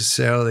always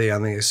necessarily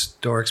on the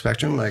historic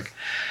spectrum. Like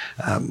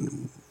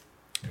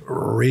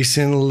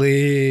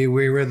recently,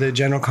 we were the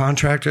general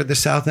contractor at the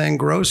South End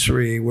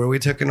Grocery, where we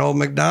took an old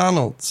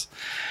McDonald's.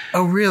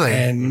 Oh, really?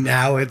 And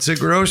now it's a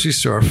grocery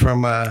store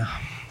from an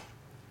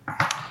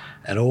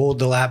old,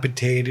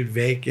 dilapidated,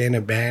 vacant,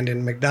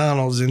 abandoned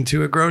McDonald's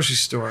into a grocery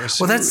store.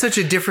 So, well, that's such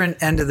a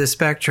different end of the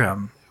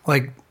spectrum.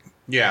 Like,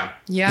 Yeah.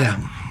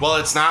 Yeah. Well,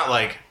 it's not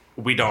like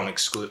we don't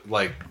exclude,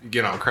 like,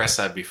 you know, Chris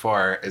said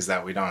before, is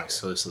that we don't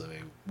exclusively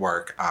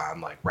work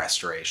on like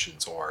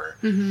restorations or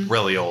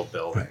really old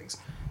buildings.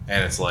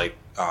 And it's like,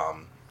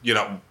 you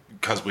know,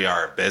 because we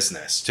are a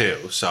business too.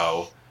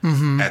 So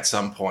at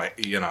some point,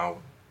 you know,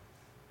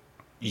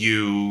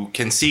 you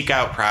can seek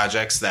out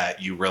projects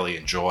that you really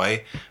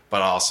enjoy,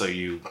 but also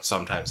you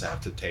sometimes have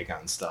to take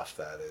on stuff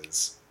that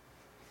is,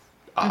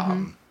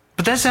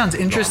 But that sounds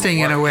interesting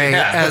in a way,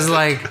 as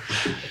like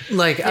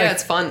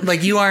it's fun.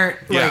 Like you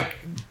aren't like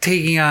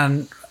taking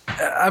on.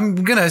 I'm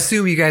gonna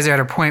assume you guys are at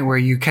a point where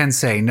you can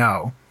say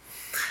no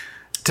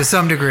to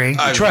some degree.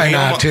 Try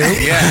not to.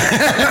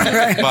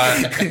 Yeah,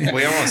 but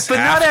we almost But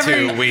have not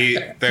every-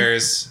 to.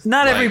 There's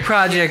Not like, every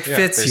project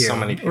fits there's you, so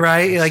many people.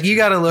 right? Like you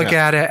got to look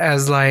at it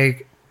as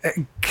like,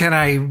 can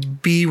I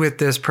be with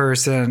this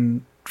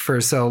person for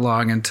so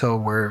long until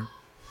we're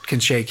can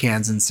shake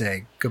hands and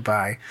say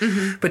goodbye?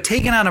 But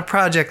taking on a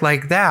project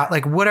like that,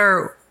 like what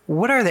are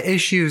the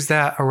issues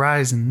that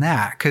arise in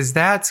that? Because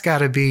that's got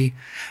to be,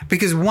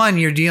 because one,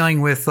 you're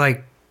dealing with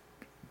like,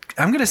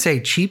 I'm going to say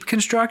cheap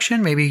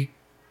construction, maybe.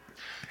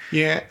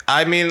 Yeah,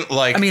 I mean,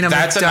 like, a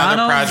that's another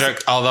McDonald's?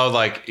 project. Although,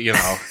 like, you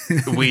know,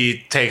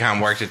 we take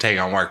on work to take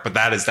on work, but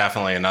that is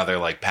definitely another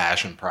like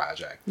passion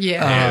project.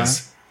 Yeah.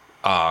 Is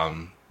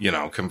you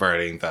know,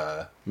 converting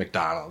the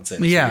McDonald's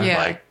into Yeah. Yeah.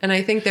 like And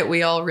I think that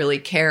we all really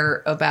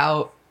care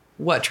about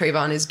what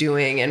Trayvon is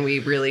doing, and we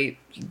really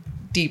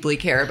deeply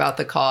care about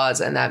the cause,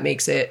 and that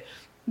makes it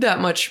that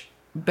much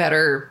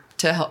better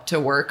to help to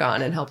work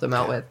on and help them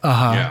out with.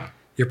 yeah.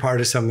 You're part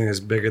of something that's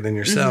bigger than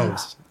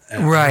yourselves.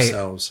 Right.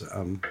 Yourselves.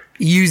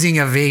 Using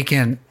a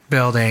vacant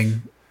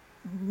building,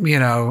 you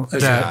know,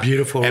 There's that a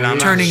beautiful And I'm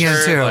not Turning sure,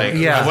 into- like,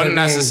 yeah. I wouldn't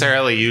I mean-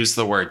 necessarily use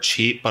the word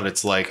cheap, but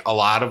it's like a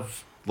lot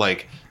of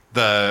like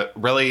the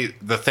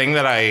thing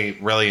that I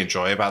really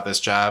enjoy about this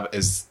job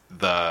is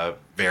the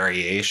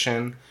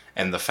variation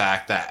and the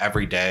fact that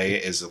every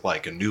day is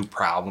like a new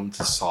problem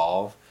to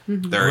solve.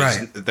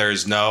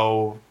 There's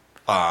no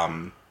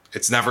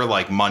it's never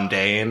like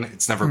mundane,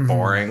 it's never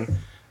boring.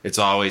 It's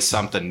always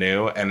something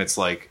new, and it's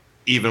like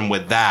even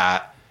with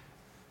that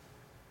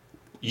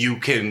you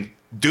can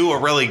do a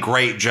really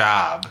great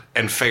job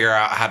and figure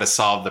out how to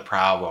solve the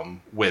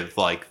problem with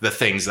like the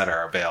things that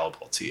are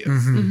available to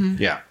you.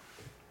 Yeah.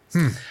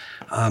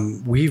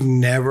 We've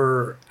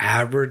never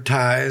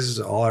advertised.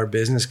 All our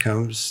business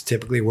comes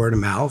typically word of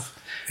mouth.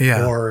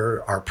 Yeah.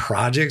 Or our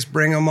projects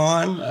bring them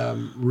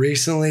on.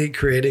 Recently,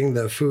 creating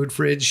the food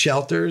fridge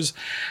shelters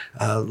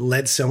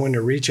led someone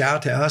to reach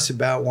out to us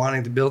about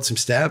wanting to build some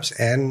steps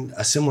and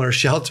a similar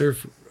shelter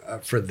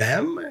for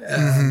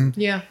them.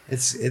 Yeah.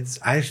 It's.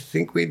 I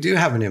think we do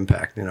have an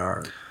impact in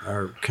our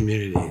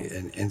community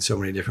in so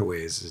many different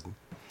ways.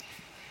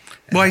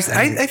 Well,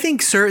 I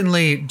think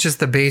certainly just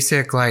the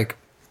basic, like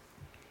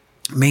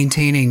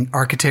maintaining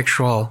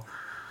architectural,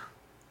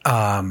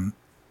 I'm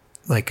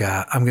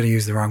going to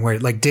use the wrong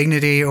word, like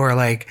dignity or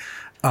like,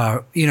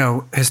 you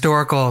know,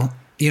 historical,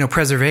 you know,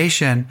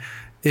 preservation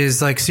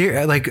is like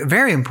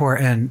very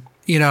important,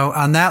 you know,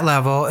 on that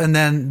level. And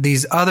then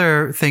these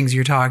other things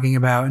you're talking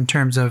about in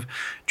terms of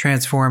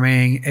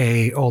transforming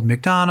a old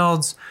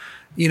McDonald's,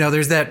 you know,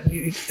 there's that,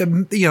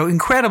 you know,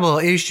 incredible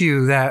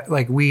issue that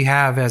like we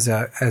have as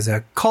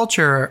a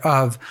culture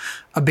of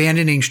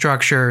abandoning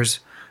structures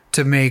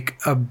to make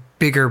a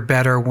bigger,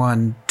 better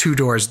one 2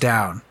 doors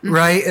down.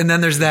 Right. And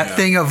then there's that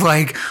thing of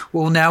like,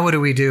 well, now what do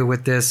we do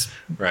with this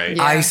Right.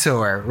 Yeah.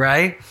 eyesore?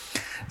 Right.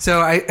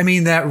 So I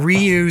mean that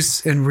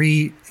reuse and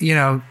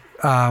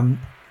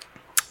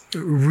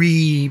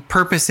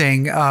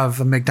repurposing of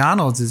a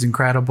McDonald's is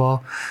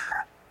incredible.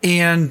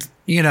 And,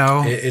 you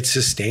know, It's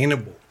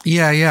sustainable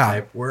yeah.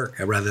 type work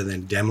rather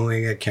than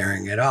demoing it,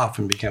 carrying it off,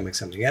 and becoming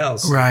something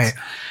else. Right.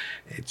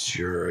 It's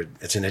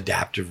an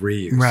adaptive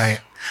reuse. Right.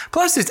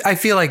 Plus, I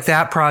feel like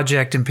that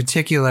project in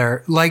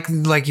particular, like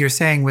you're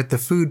saying with the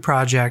food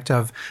project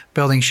of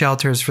building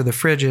shelters for the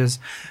fridges,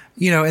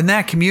 you know, in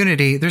that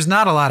community, there's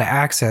not a lot of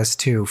access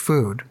to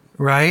food,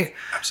 right?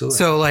 Absolutely.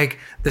 So like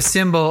the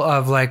symbol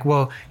of like,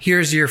 well,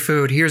 here's your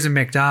food, here's a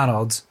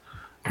McDonald's,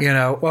 you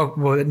know,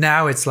 well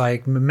now it's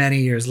like many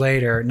years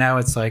later, now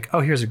it's like,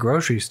 oh, here's a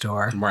grocery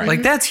store. Right.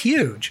 Like that's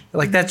huge.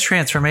 Like that's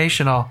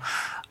transformational.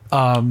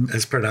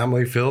 It's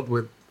predominantly filled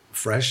with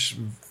fresh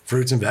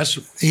fruits and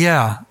vegetables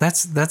Yeah,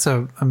 that's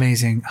a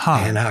amazing,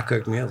 and hot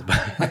cooked meals.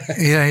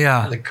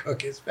 Yeah. The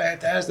cook is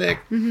fantastic.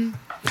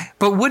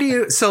 But what do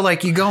you, so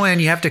like you go in,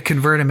 you have to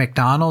convert a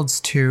McDonald's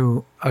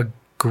to a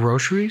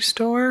grocery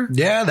store?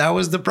 Yeah, that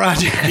was the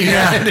project.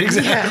 Yeah.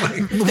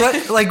 Exactly.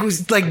 What,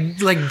 was like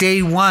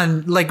day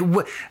one, like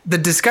what the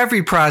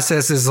discovery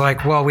process is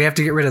like, well, we have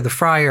to get rid of the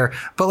fryer,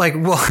 but like,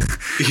 well,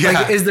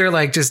 like, is there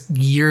like just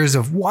years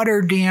of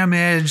water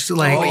damage?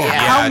 Like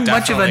how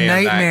much of a definitely in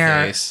that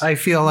nightmare case. I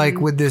feel like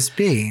would this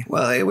be?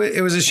 Well,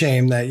 it was a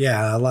shame that,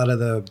 a lot of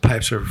the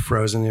pipes are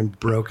frozen and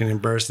broken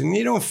and bursting.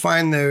 You don't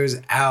find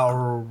those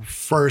out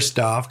first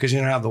off because you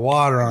don't have the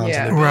water on.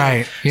 Yeah. To the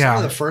Right. Some Yeah.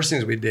 of the first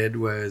things we did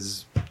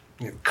was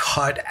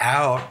cut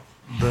out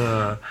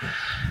the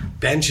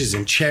benches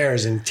and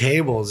chairs and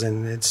tables,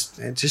 and it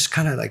just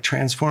kind of like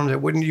transformed.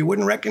 You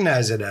wouldn't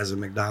recognize it as a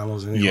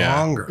McDonald's any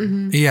longer.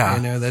 Yeah.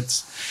 You know,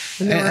 that's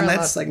and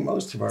that's like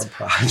most of our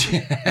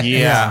projects.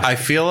 Yeah, I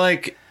feel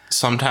like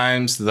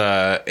sometimes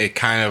it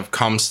kind of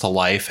comes to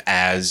life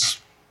as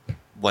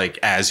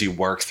you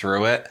work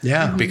through it.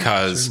 Yeah.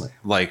 Because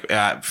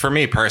certainly. for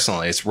me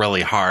personally, it's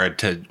really hard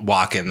to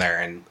walk in there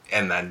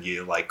and then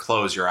you like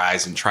close your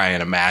eyes and try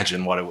and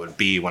imagine what it would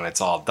be when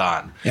it's all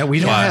done. Yeah, we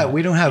don't have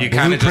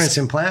blueprints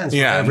and plans for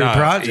every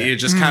project. You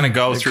just kind of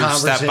go The through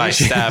step by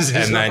step,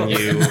 and then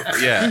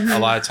well. a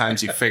lot of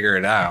times you figure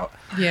it out.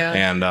 Yeah.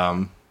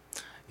 And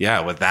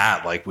with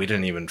that, like we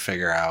didn't even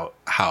figure out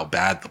how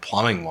bad the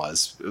plumbing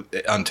was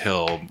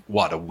until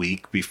a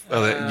week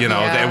before.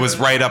 It was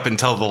right up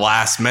until the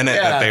last minute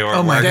that they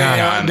were working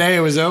on. Day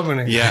it was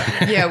opening.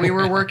 Yeah. Yeah, we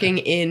were working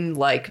in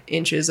like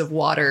inches of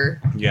water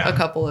a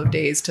couple of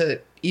days to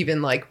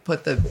even like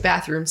put the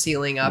bathroom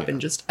ceiling up and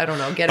just, I don't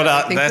know, get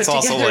everything that's put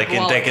also together like while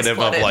it was indicative of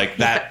flooded. like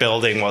that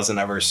building wasn't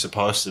ever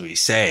supposed to be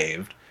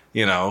saved.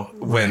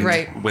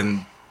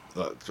 When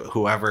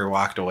whoever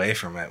walked away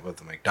from it with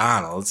the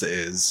McDonald's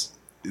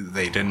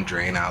they didn't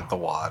drain out the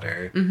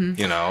water.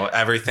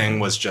 Everything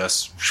was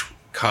just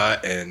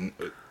cut, and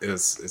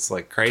it's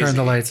like crazy. Turn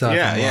the lights off.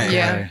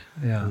 Yeah.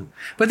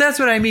 But that's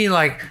what I mean.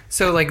 Like,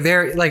 so like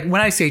when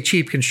I say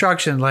cheap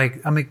construction,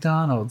 like a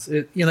McDonald's,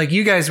 like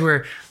you guys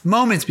were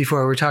moments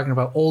before we were talking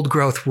about old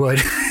growth wood.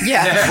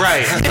 Yeah.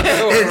 Right. And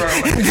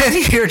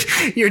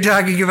then you're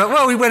talking about,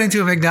 well, we went into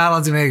a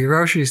McDonald's and made a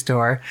grocery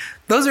store.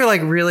 Those are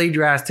like really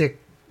drastic,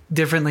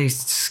 differently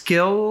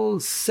skill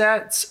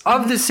sets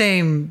of the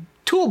same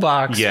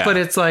toolbox, but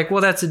it's like,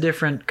 well, that's a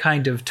different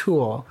kind of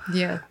tool.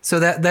 Yeah. So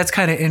that's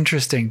kind of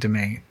interesting to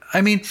me.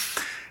 I mean,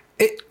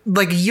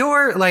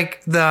 you're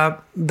like the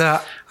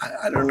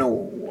I don't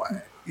know.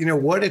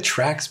 What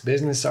attracts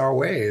business our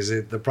way? Is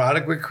it the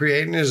product we're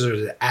creating? Is it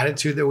the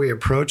attitude that we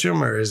approach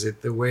them, or is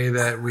it the way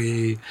that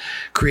we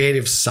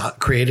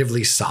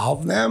creatively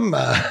solve them?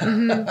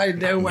 I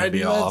know I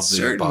do a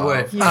certain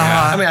way.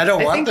 I mean, I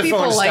don't want the phone to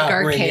people like stop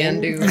our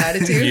ringing. can-do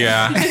attitude.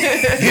 Yeah,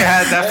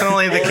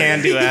 definitely the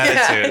can-do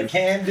attitude.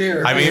 Can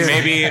do. I mean,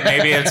 maybe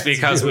it's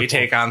because we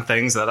take on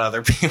things that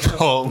other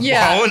people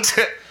won't.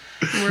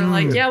 We're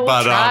like,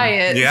 we'll try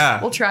it.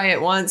 Yeah. We'll try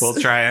it once. We'll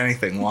try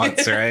anything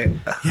once, right?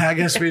 Yeah, I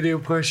guess we do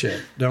push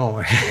it, don't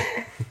we?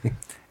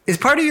 Is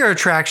part of your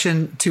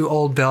attraction to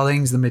old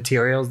buildings the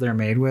materials they're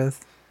made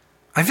with?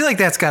 I feel like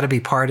that's got to be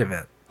part of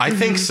it. I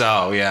think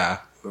so,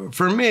 yeah.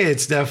 For me,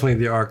 it's definitely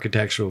the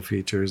architectural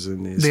features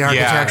in these. The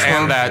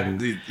architectural.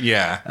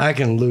 I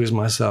can lose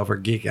myself or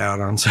geek out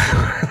on some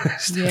of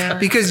this stuff. Yeah.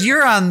 Because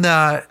you're on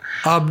the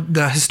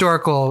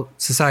Historical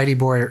Society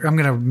board. I'm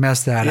going to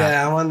mess that up.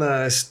 Yeah, I'm on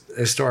the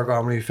Historic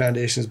Albany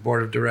Foundation's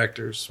board of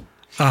directors.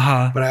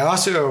 But I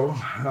also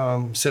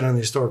sit on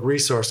the Historic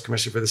Resource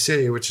Commission for the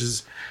city, which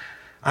is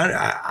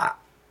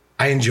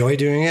I enjoy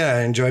doing it.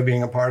 I enjoy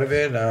being a part of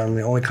it. I'm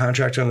the only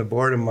contractor on the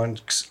board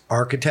amongst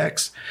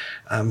architects.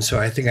 So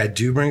I think I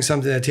do bring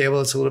something to the table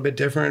that's a little bit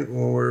different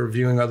when we're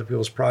reviewing other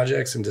people's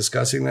projects and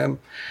discussing them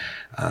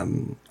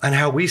and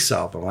how we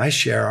solve them. I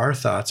share our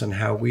thoughts on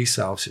how we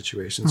solve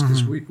situations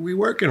because we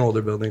work in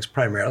older buildings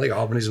primarily.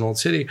 Albany's an old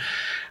city.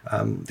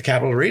 The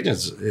Capital Region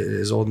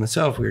is old in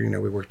itself. We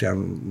work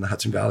down in the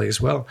Hudson Valley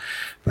as well.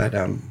 But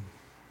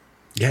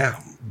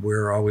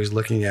we're always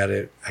looking at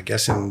it, I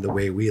guess, in the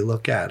way we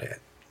look at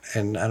it.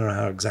 And I don't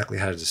know exactly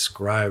how to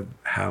describe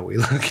how we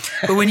look at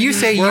it. But when you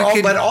say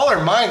but all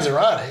our minds are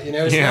on it.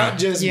 It's not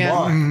just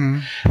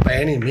one by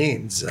any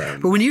means.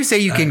 But when you say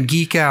you can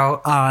geek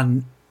out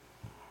on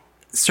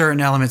certain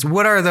elements,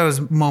 what are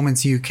those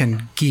moments you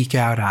can geek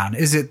out on?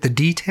 Is it the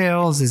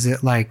details? Is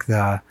it like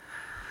the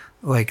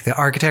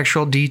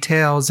architectural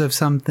details of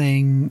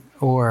something,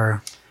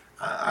 or?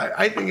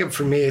 I think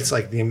for me, it's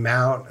like the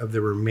amount of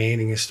the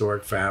remaining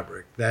historic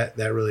fabric that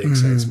really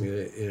excites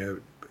me.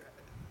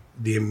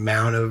 The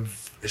amount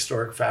of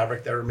historic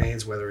fabric that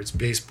remains, whether it's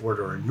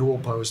baseboard or a newel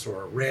post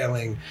or a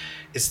railing,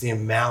 it's the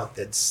amount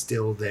that's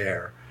still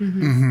there.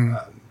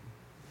 That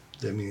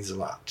means a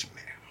lot to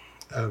me.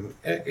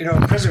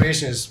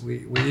 Preservation is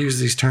we use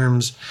these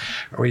terms,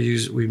 or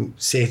we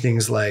say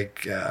things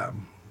like a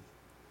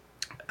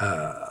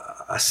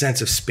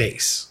sense of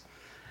space.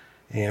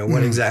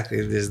 What exactly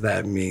does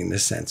that mean, the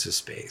sense of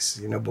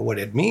space? But what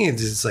it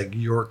means is it's like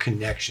your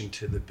connection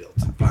to the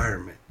built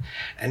environment.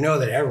 I know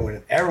that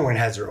everyone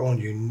has their own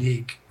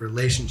unique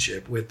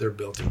relationship with their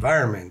built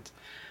environment.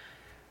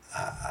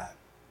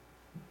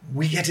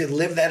 We get to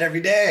live that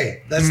every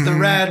day. That's the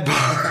rad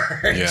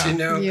part,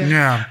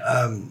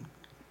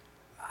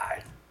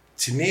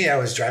 To me, I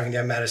was driving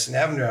down Madison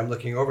Avenue. I'm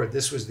looking over.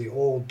 This was the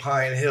old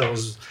Pine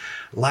Hills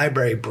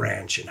library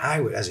branch, and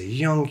as a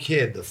young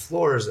kid, the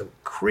floors would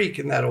creak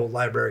in that old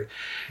library,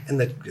 and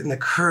the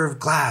curved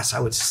glass. I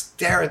would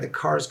stare at the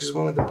cars because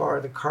when we went to borrow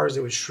the cars,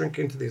 they would shrink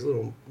into these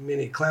little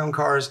mini clown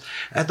cars.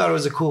 I thought it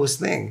was the coolest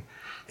thing.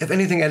 If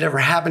anything had ever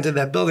happened to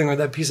that building or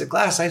that piece of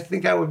glass, I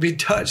think I would be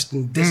touched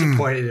and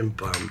disappointed and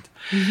bummed.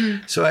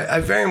 Mm-hmm. So I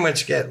very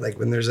much get like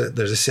when there's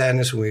a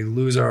sadness when we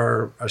lose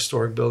our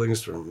historic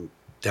buildings from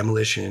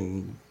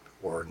demolition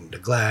or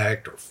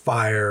neglect or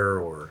fire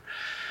or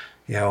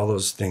all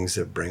those things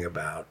that bring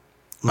about.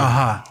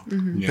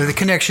 Mm-hmm. Yeah. The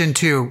connection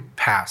to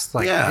past.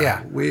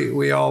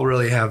 We all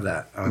really have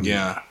that.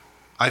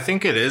 I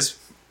think it is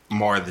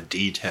more the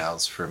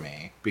details for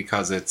me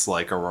because it's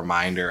like a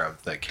reminder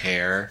of the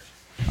care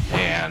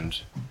and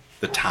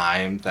the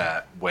time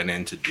that went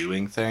into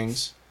doing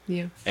things.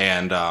 Yeah.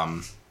 And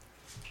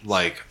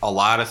like a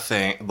lot of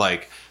things,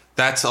 like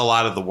that's a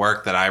lot of the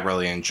work that I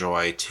really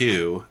enjoy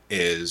too,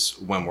 is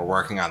when we're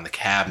working on the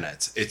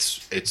cabinets.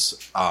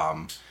 It's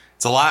a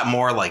lot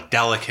more like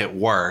delicate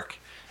work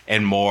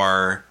and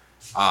more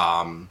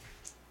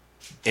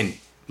in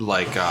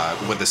like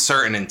with a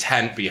certain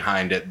intent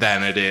behind it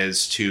than it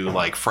is to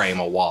like frame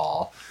a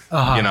wall.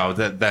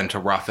 Than to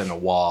roughen a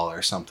wall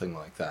or something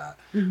like that.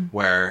 Mm-hmm.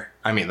 Where,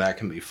 I mean, that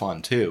can be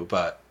fun too,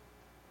 but...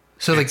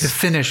 So like the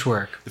finish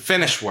work. The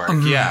finish work,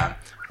 yeah.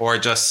 Or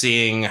just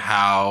seeing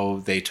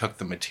how they took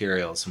the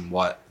materials and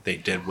what they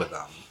did with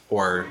them.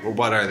 Or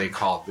what are they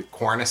called? The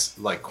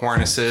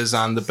cornices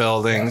on the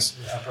buildings.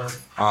 Yeah, upper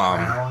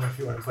crown, if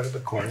you want to put it,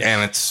 but cornice.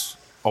 And it's...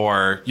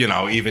 Or,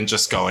 even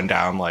just going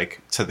down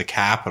like to the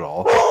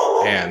Capitol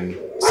and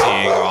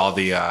seeing all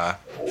the...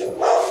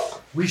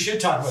 We should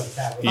talk about the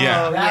Capitol.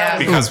 Yeah,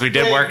 because we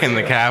did work in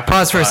the Capitol.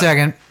 Pause for a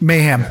second.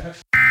 Mayhem.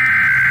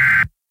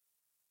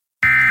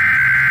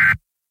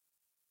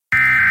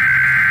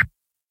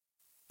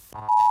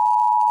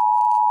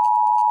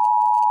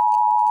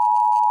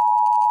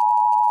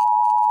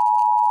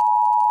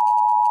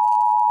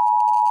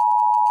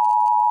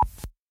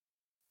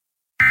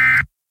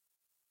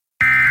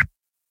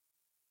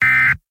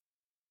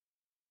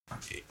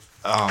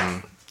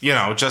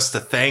 Just to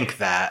think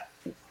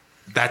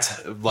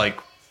that's like...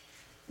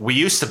 We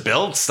used to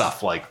build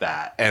stuff like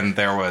that, and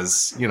there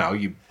was,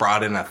 you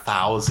brought in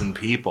 1,000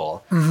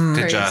 people to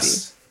Crazy.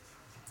 Just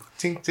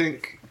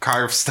tink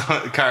carve stones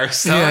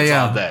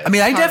all day. I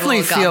mean, I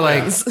definitely feel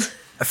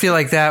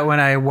like that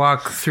when I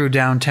walk through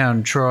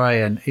downtown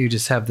Troy, and you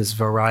just have this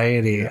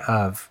variety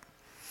of.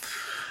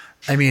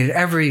 I mean,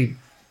 every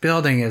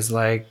building is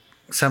like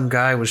some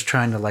guy was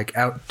trying to like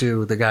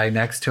outdo the guy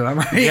next to him.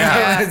 Right?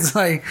 Yeah, it's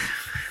like.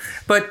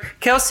 But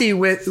Kelsey,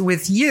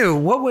 with you,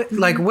 what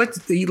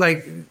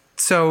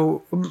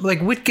So, like,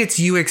 what gets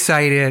you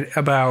excited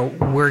about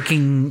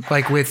working,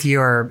 like, with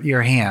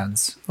your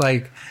hands?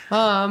 Like,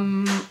 I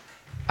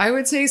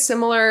would say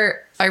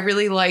similar. I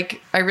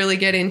really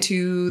get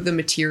into the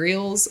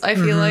materials, I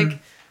feel like,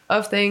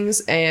 of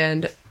things.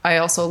 And I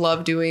also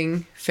love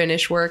doing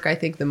finish work, I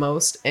think, the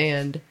most.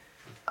 And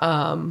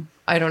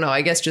I don't know,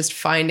 I guess just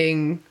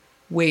finding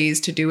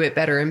ways to do it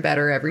better and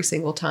better every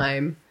single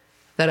time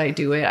that I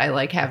do it. I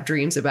like have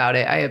dreams about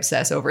it. I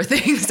obsess over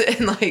things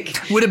and like.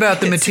 What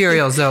about the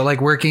materials though? Like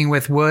working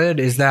with wood?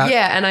 Is that?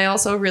 Yeah. And I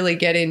also really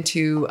get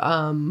into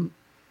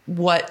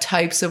what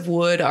types of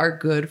wood are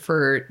good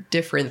for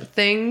different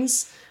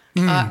things.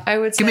 I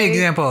would say. Give me an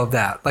example of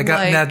that. Like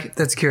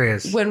that's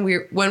curious. When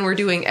we're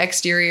doing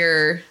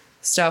exterior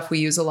stuff, we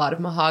use a lot of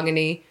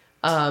mahogany.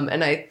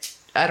 And I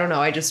don't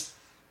know. I just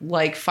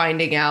like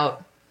finding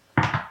out,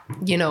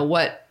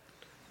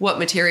 what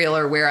material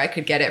or where I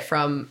could get it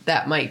from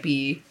that might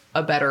be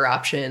a better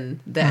option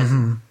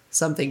than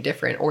something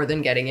different or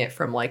than getting it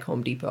from like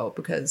Home Depot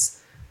because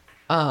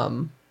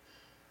I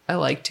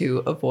like to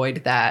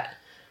avoid that.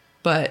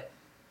 But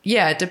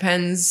yeah, it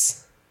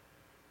depends.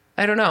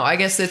 I don't know. I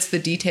guess it's the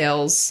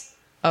details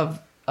of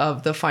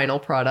the final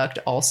product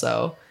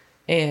also.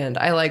 And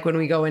I like when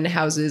we go into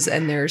houses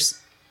and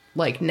there's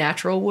like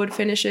natural wood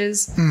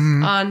finishes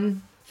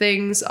on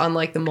things, on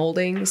like the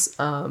moldings.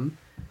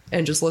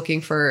 And just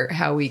looking for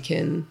how we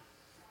can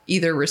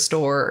either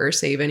restore or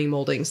save any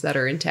moldings that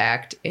are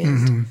intact.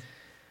 And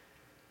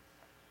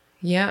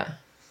yeah.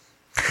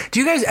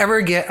 Do you guys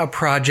ever get a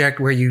project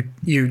where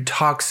you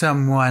talk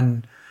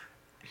someone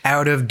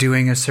out of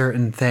doing a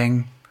certain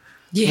thing?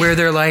 Yeah. Where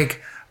they're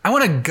like, I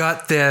want to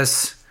gut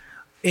this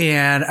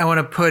and I want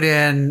to put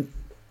in,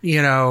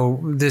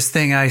 this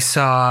thing I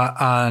saw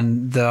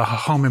on the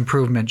home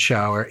improvement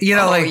show or,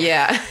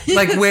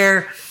 like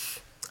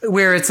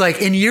where it's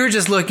like, and you're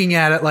just looking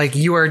at it like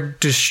you are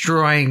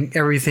destroying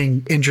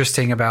everything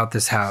interesting about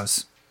this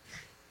house.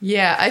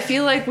 Yeah, I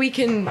feel like we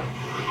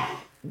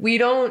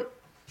don't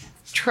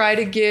try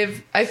to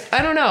give, I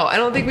don't know. I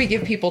don't think we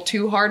give people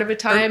too hard of a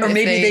time. Or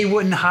maybe they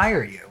wouldn't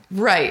hire you.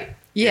 Right.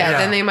 Yeah,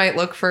 then they might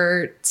look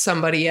for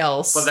somebody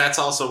else. But that's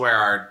also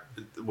where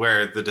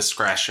the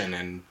discretion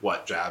in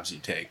what jobs you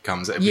take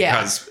comes in.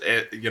 Because,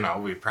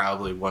 we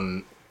probably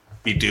wouldn't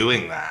be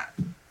doing that.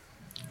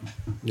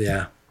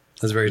 Yeah.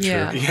 That's very true.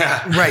 Yeah.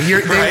 Yeah.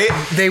 Right.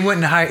 Right? They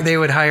wouldn't hire. They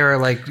would hire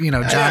like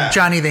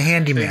Johnny the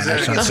handyman or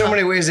In something. so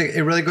many ways,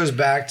 it really goes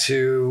back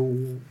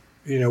to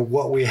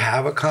what we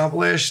have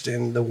accomplished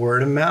and the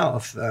word of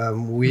mouth.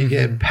 We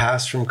get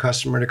passed from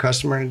customer to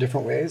customer in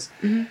different ways.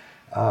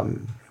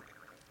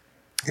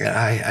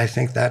 I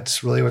think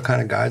that's really what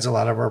kind of guides a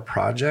lot of our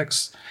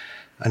projects.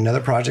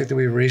 Another project that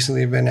we've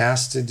recently been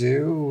asked to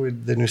do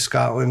with the New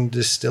Scotland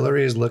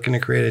Distillery is looking to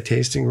create a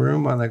tasting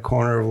room on the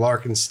corner of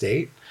Lark and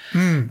State.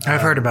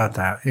 I've heard about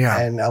that. Yeah.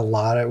 And a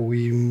lot of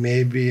we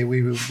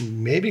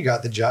maybe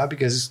got the job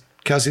because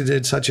Kelsey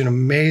did such an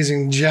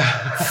amazing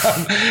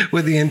job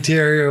with the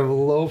interior of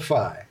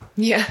Lo-Fi.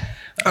 Yeah.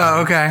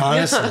 Oh, okay.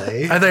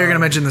 Honestly, I thought you were going to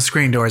mention the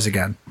screen doors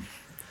again.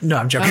 No,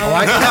 I'm joking.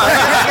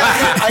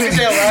 I can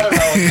say a lot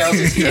about what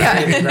Kelsey's doing.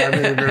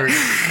 Yeah.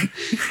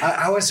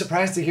 I was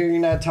surprised to hear you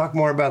not talk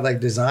more about like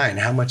design,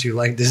 how much you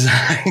like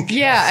design.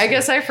 Yeah, I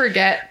guess I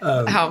forget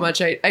how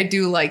much I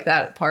do like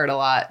that part a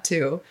lot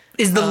too.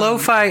 Is the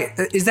Lo-Fi?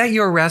 Is that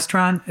your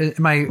restaurant?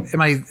 Am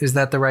I? Is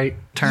that the right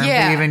term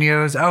to even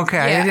use? Okay,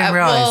 I didn't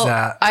realize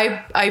that.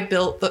 I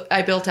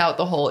built out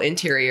the whole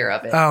interior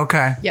of it. Oh,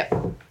 okay. Yep.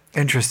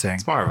 Interesting.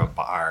 It's more of a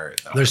bar,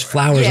 though. There's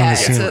flowers on Yeah, the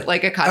ceiling. it's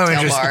like a Oh, cocktail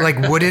interesting. bar. Like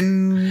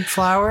wooden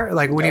flower?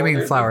 Like what do you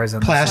mean flowers?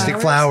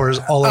 Plastic flowers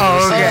all over the Oh,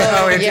 ceiling. okay.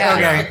 Oh,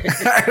 Okay.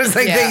 yeah. I was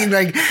like Yeah. thinking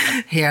like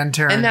hand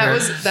turned. And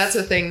that's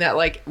a thing that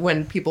like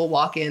when people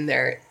walk in,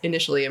 they're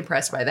initially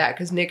impressed by that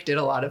because Nick did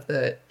a lot of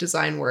the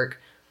design work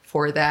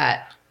for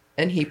that,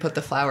 and he put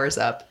the flowers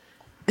up.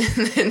 Oh,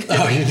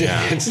 you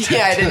did.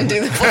 Yeah, I didn't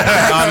do the flowers.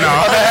 Oh,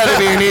 no. That had to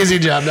be an easy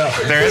job. No.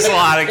 There's a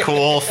lot of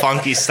cool,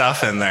 funky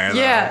stuff in there, though.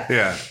 Yeah.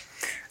 Yeah.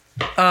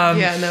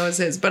 Yeah, and that was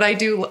his. But I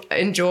do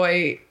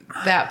enjoy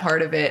that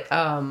part of it.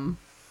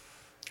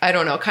 I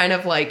don't know, kind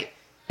of like,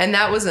 and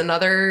that was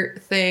another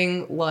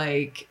thing,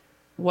 like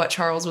what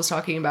Charles was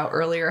talking about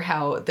earlier,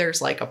 how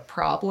there's like a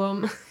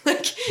problem.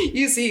 Like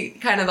you see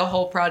kind of the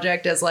whole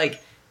project as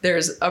like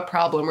there's a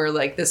problem or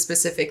like this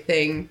specific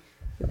thing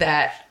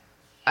that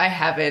I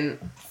haven't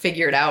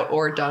figured out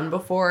or done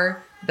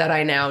before that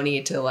I now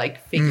need to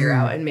like figure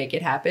out and make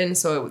it happen.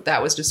 So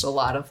that was just a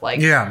lot of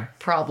like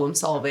problem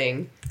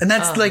solving. and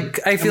that's like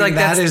I feel like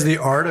that that's is the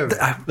art of it.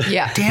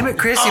 Yeah. Damn it,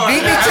 Chris! You beat me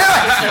to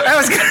it. I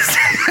was gonna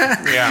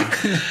say,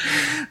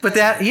 Yeah. but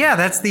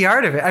that's the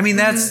art of it. I mean,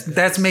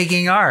 that's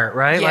making art,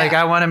 right? Yeah. Like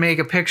I want to make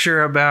a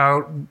picture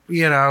about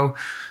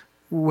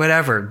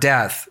whatever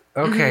death.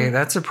 Okay,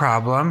 that's a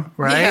problem,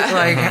 right? Yeah.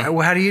 Like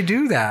how do you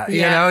do that?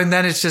 Yeah. And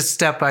then it's just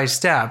step by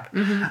step.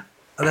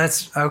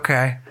 That's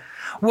okay.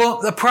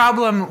 Well, the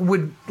problem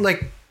would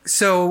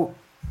so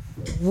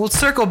we'll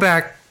circle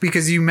back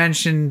because you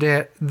mentioned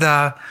it,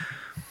 the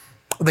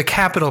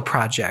Capitol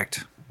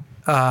project.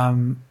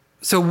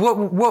 So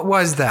what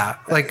was that?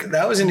 Like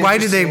That was an why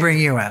did they interesting- bring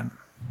you in?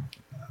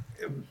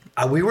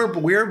 We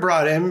were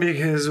brought in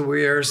because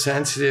we are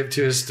sensitive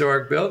to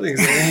historic buildings,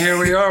 and here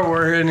we are.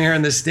 We're in here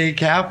in the state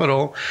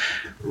capitol,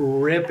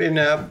 ripping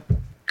up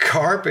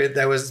carpet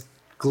that was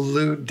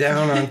glued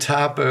down on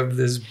top of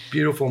this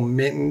beautiful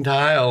mitten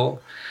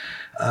tile.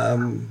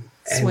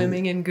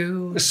 Swimming in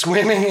goo.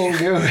 Swimming in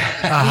goo,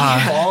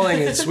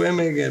 falling and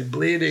swimming and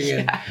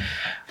bleeding,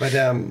 but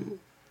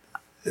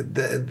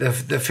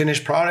the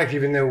finished product,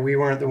 even though we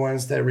weren't the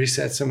ones that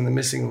reset some of the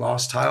missing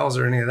lost tiles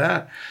or any of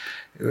that,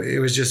 it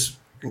was just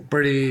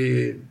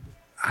pretty.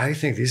 I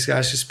think these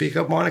guys should speak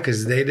up on it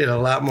because they did a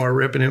lot more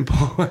ripping and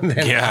pulling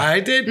than I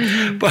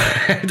did.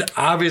 But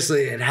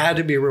obviously, it had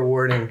to be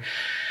rewarding.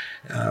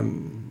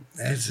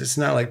 It's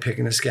not like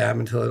picking a scab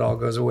until it all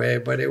goes away,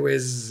 but it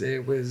was.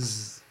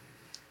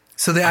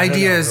 So the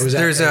idea is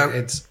there's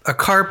a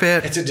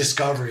carpet. It's a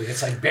discovery.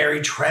 It's like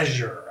buried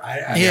treasure.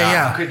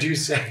 How could you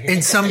say?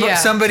 And someone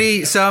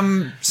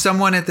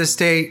at the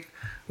state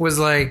was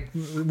like,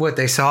 what,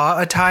 they saw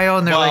a tile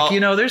and they're like,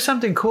 there's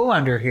something cool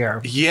under here.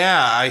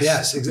 Yeah.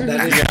 Yes,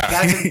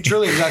 that's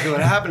truly exactly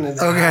what happened. And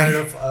they hired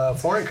a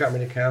foreign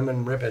company to come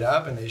and rip it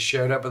up, and they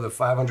showed up with a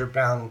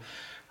 500-pound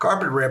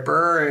carpet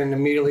ripper and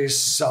immediately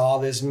saw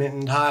this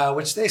mitten tile,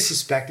 which they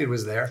suspected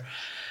was there.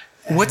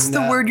 What's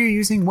the word you're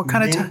using? What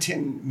kind of tile?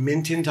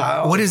 Minton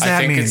tile. What does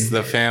that mean? I think it's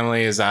the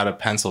family is out of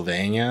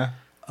Pennsylvania,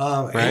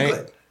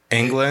 right?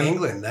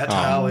 England. That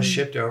tile was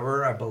shipped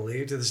over, I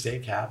believe, to the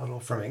state capitol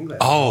from England.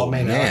 Oh,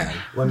 man.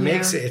 What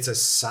makes it's a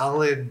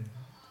solid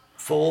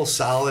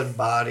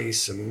body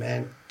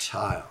cement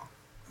tile.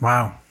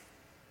 Wow.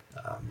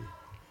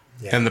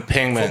 And the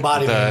pigment, full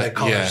body that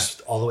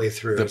colors all the way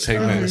through. The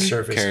pigment on the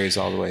surface carries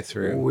all the way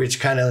through, which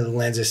kind of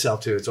lends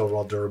itself to its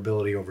overall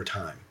durability over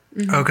time.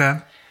 Okay.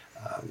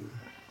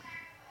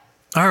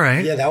 All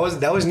right. Yeah, that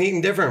was neat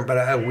and different,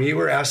 but we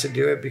were asked to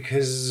do it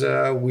because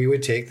we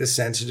would take the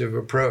sensitive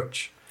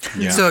approach.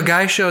 Yeah. So a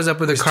guy shows up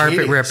with a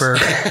carpet tedious. ripper,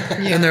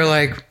 and they're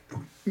like,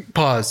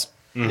 pause.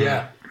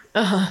 Yeah,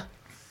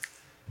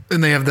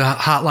 And they have the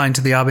hotline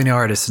to the Albany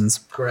Artisans.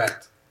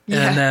 correct.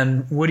 And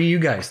then what do you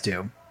guys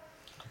do?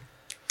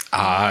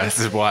 This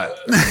is what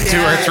 2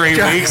 or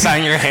 3 weeks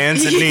on your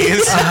hands and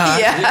knees.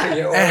 Yeah.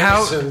 You And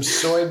how- some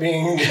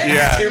soybean.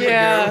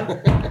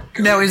 Yeah.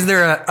 Now, is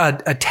there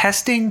a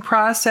testing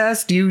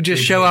process? Do you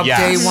just show up Yes.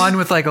 day one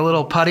with like a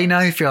little putty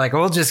knife? You're like,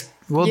 we'll do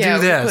We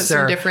put this. some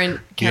Or different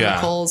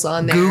chemicals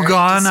on there. Goo to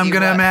Gone, see I'm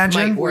gonna what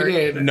imagine? might work. We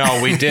did.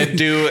 No, we did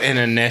do an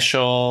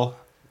initial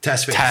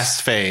Test phase.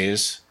 test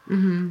phase.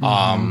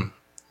 Mm-hmm.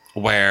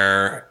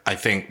 Where I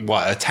think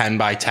a 10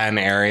 by 10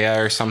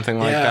 area or something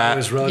like Yeah, that. it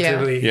was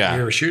relatively. Yeah.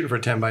 We were shooting for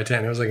 10 by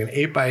 10. It was like an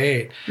 8 by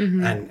 8.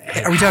 Mm-hmm. And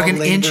are we how talking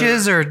labor-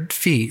 inches or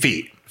feet?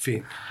 feet?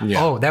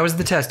 Yeah. Oh, that was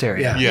the test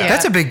area. Yeah. Yeah.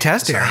 That's a big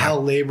test So area. how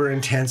labor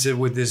intensive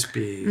would this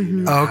be?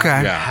 Mm-hmm.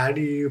 Okay. Yeah. How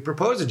do you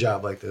propose a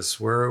job like this?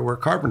 We're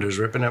carpenters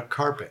ripping up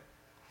carpet.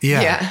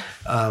 Yeah. Yeah.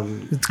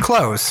 It's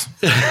close.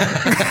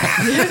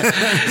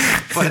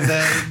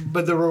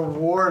 But the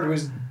reward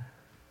was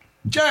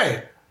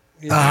giant.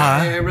 You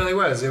know, It really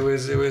was. It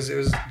was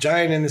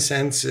giant in the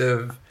sense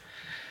of,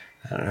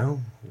 I don't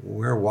know,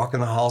 we're walking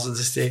the halls of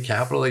the state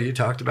capitol. You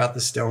talked about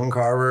the stone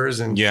carvers,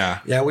 and Yeah.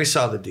 we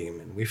saw the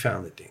demon. We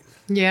found the demon.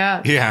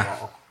 Yeah. Yeah.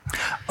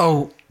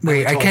 Oh,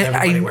 wait, I Told can't.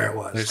 everybody where it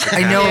was.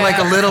 I know Yeah. like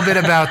a little bit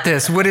about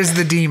this. What is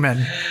the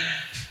demon?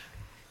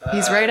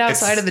 He's right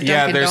outside of the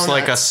Dunkin' there's Donuts.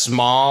 like a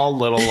small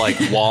little like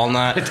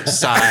walnut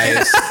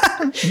size.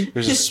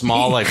 There's a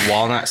small like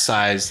walnut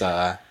sized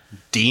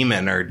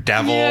demon or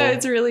devil Yeah,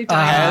 it's really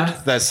tiny.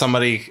 head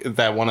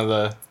that one of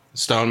the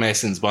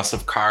stonemasons must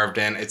have carved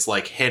in. It's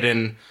like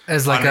hidden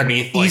As like an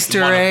underneath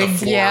Easter one egg? of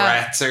the Yeah.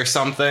 florets or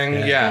something.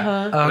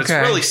 Yeah, But it's Okay.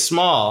 really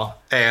small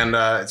and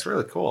it's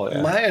really cool.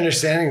 Yeah. My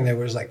understanding there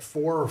was like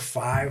 400 or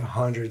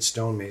 500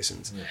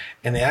 stonemasons,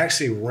 and they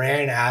actually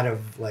ran out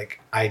of like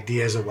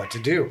ideas of what to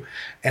do.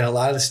 And a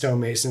lot of the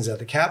stonemasons at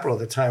the Capitol at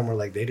the time were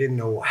like they didn't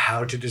know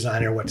how to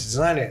design it or what to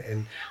design it,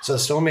 and so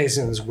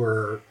stonemasons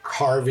were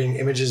carving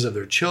images of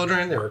their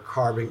children. They were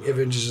carving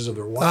images of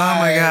their wives. Oh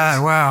my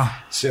God! Wow.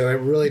 So it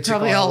really took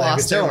Probably on a all life of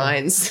lost its their own.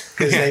 minds.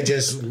 Because they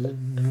just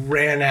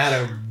ran out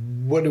of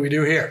what do we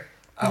do here?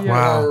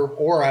 Wow.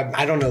 Or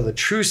I don't know the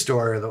true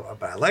story,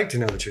 but I like to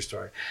know the true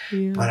story.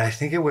 But I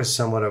think it was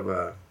somewhat of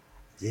a,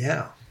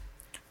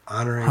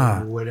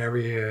 honoring whatever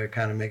you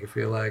kind of make it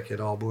feel like it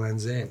all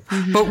blends in.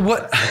 But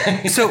what?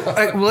 So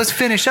well, let's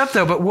finish up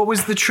though. But what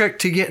was the trick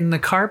to getting the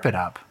carpet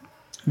up?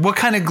 What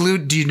kind of glue?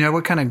 Do you know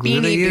what kind of glue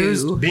they Beanie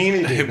used? Doo.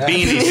 Beanie Doo.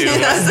 Beanie Doo.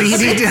 That's the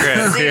Beanie Doo.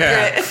 secret.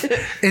 Yeah. Secret.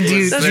 And do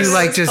you That's do you what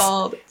like it's just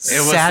called. It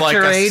was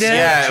saturate like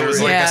it? it was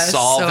like Yeah, a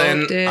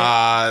solvent soaked it.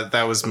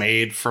 that was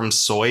made from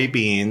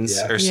soybeans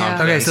Yeah. or Yeah.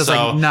 something. Okay, so it's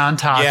like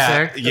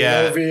non-toxic.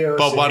 Yeah, Lovio,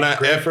 but so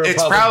great for a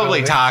it's public probably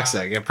building.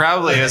 toxic. It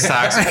probably is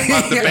toxic.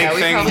 But the Yeah, big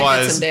we thing probably did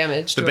was some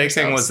damage the to big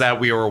thing ourselves. was that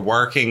we were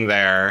working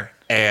there,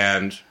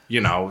 and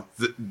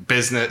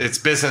it's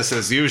business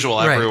as usual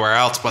Right. everywhere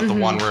else, but the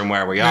one room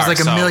where we are. There's like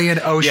a So, million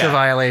OSHA yeah.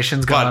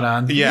 violations going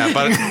on. Yeah,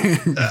 but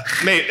it's more. No,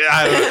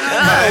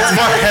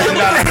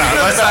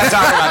 let's not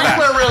talk about that.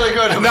 We're really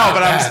good. No,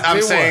 but I'm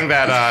We saying were.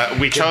 that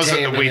we chose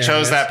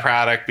areas. that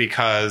product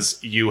because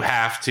you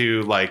have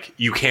to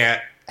you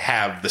can't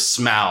have the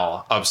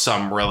smell of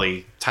some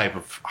really type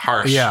of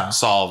harsh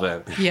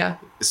solvent. Yeah.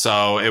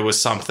 So it was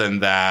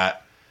something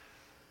that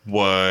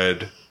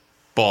would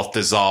both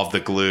dissolve the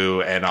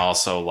glue and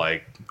also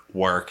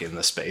work in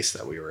the space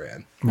that we were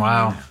in.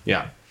 Wow.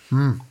 Yeah.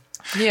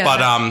 Yeah. But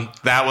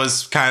that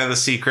was kind of the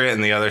secret,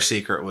 and the other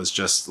secret was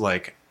just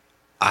like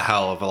a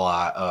hell of a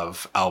lot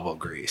of elbow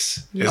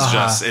grease.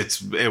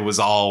 It's it was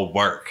all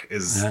work.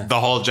 The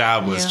whole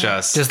job was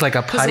Yeah. Just like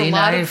a Because putty a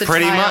lot knife. of the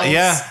pretty much. tiles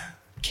Yeah.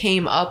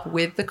 came up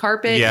with the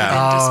carpet. Yeah. Even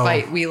Oh.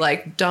 despite we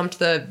dumped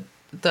the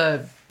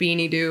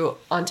Beanie Doo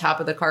on top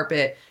of the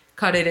carpet,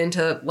 cut it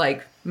into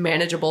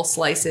manageable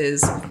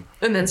slices,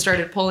 and then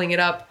started pulling it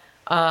up.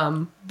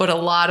 But a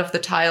lot of the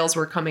tiles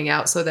were coming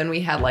out, so then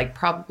we had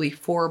probably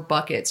 4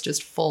 buckets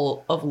just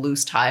full of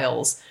loose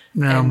tiles.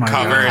 Oh And my we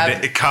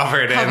God.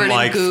 Covered in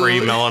in goo 3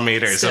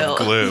 millimeters still. of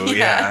glue.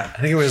 Yeah.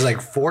 I think it was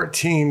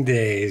 14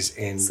 days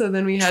and So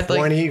then we had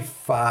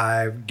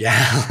 25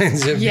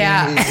 gallons of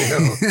Yeah.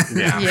 Beanie Doo.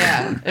 Yeah.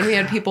 yeah, and we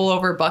had people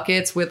over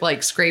buckets with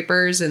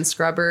scrapers and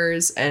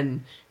scrubbers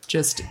and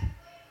just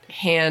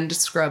hand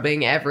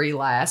scrubbing every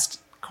last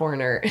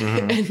corner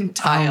and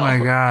tile. Oh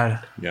my God.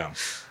 Yeah.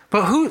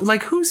 But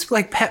whose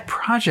pet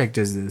project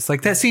is this?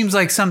 That seems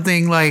like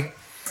something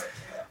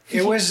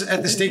It was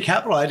at the state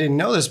capitol. I didn't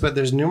know this, but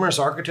there's numerous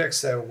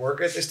architects that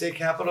work at the state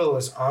capitol. It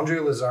was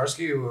Andrea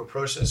Lazarski who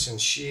approached us, and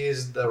she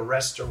is the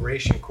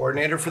restoration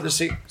coordinator for the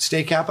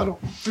state capitol.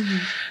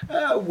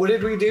 What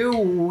did we do?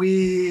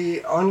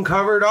 We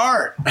uncovered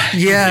art.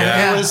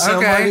 yeah. It was Okay.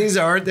 somebody's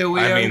art that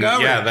we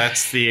uncovered.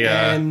 That's the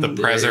And,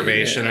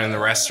 preservation and the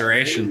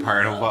restoration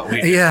part of what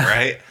we do, Yeah.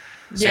 right?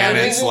 Yeah, and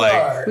it's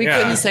like we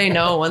couldn't say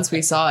no once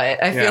we saw it.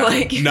 I feel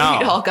like we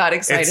all got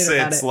excited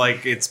about it. It's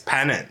like it's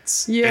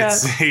penance. Yeah.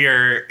 It's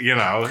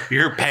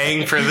you're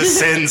paying for the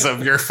sins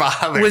of your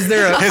father. Was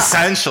there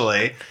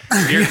essentially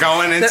you're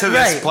going into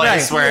this Right,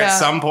 place right. where Yeah. at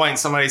some point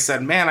somebody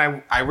said,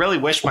 "Man, I really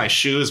wish my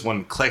shoes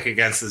wouldn't click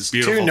against this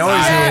beautiful Too noisy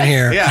tile." in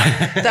here.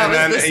 Yeah, That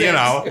and was the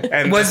Sims.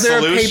 and Was the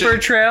there solution, a paper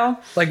trail?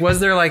 Like, was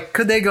there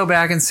could they go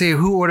back and see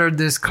who ordered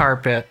this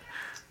carpet?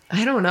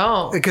 I don't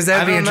know. Because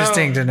that'd be I don't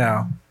interesting to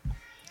know.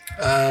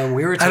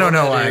 We were told I don't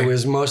know that why. it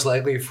was most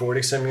likely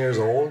 40-some years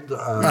old.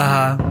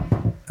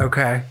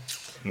 Okay.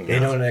 They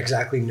don't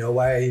exactly know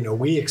why.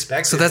 We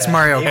expect. So that's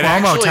Mario It Cuomo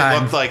actually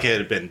time. looked like it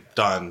had been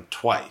done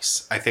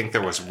twice. I think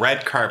there was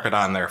red carpet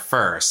on there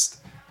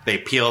first. They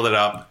peeled it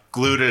up,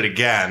 glued it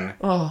again.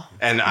 Oh,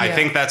 And I yeah.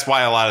 think that's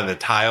why a lot of the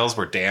tiles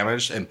were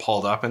damaged and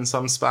pulled up in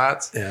some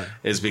spots. Yeah.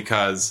 Is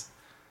because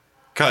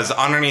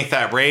underneath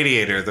that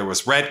radiator there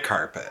was red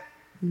carpet.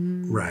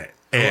 Right.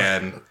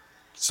 And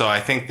so I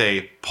think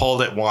they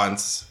pulled it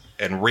once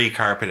and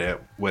recarpeted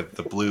it with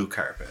the blue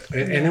carpet.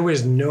 And there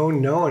was no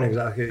knowing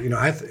exactly.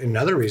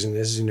 Another reason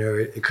is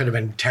it could have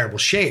been terrible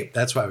shape.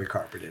 That's why we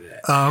carpeted it.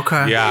 Oh,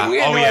 okay. Yeah. We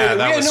had no idea- that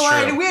we had was no true.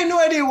 idea- we had no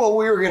idea what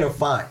we were going to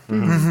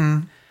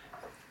find.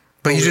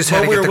 But you just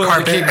had to we get were the willing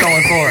carpet. to keep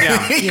going for it.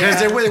 Yeah.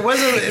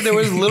 Because there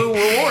was little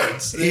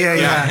rewards.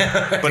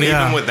 Yeah. But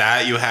Yeah. even with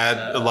that, you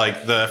had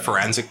like the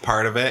forensic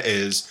part of it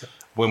is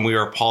when we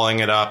were pulling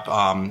it up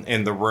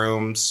in the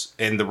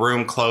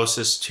room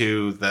closest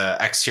to the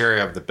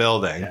exterior of the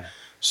building. Yeah.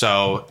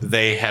 So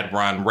they had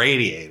run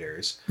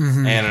radiators,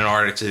 and in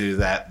order to do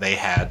that, they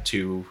had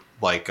to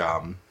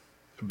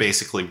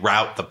basically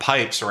route the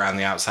pipes around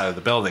the outside of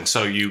the building.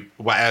 So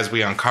as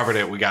we uncovered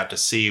it, we got to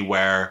see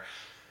where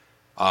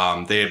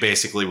they had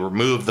basically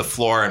removed the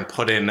floor and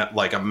put in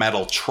like a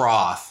metal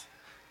trough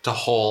to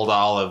hold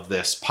all of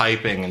this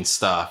piping and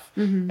stuff,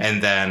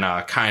 and then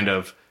kind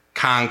of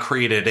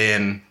concreted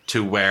in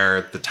to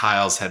where the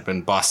tiles had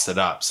been busted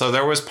up. So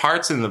there was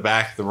parts in the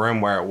back of the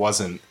room where it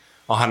wasn't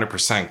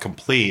 100%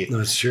 complete.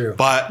 That's true.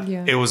 But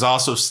Yeah. it was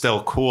also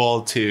still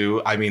cool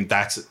to,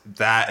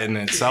 that in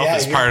itself Yeah,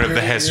 is part of the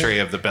you're- history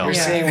of the You're building.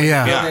 saying when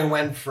Yeah. the building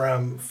went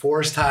from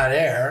forced hot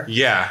air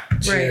Yeah.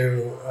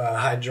 to a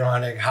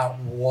hydronic hot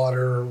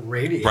water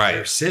radiator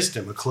Right.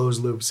 system, a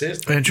closed loop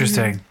system.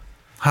 Interesting.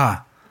 Huh.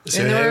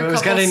 So And there were it a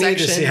was couple kind of neat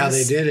to see how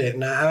they sections. did it.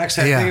 And I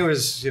think Yeah. it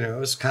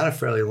was kind of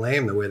fairly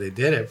lame the way they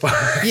did it, but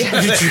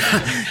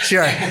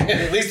Sure.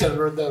 at least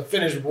the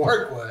finished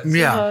work was.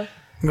 Yeah. Uh-huh.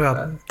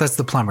 Well, that's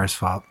the plumber's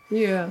fault.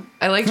 Yeah,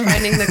 I liked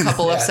finding the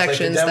couple Yeah, of it's like the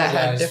sections demo that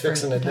had guys different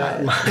fixing the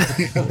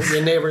tiles.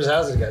 Your neighbor's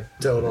houses got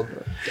totaled.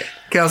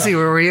 Kelsey,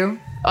 where were you?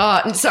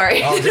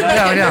 Sorry. Oh, did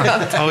I?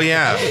 No. Oh,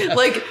 yeah.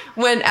 Like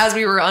as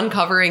we were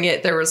uncovering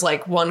it, there was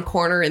like one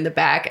corner in the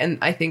back and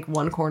I think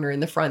one corner in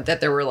the front that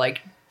there were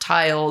like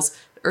tiles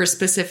or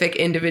specific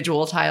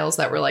individual tiles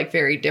that were like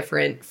very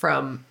different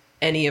from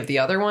any of the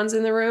other ones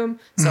in the room.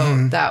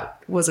 So that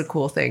was a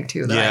cool thing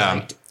too that Yeah. I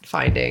liked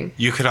finding.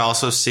 You could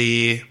also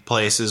see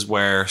places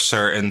where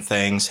certain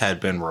things had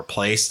been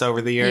replaced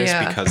over the years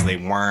Yeah. because they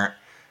weren't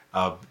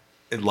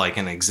like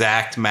an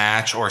exact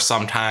match, or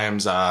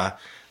sometimes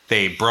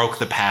they broke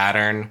the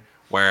pattern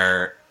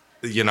where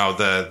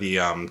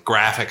the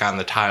graphic on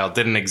the tile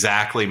didn't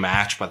exactly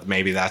match, but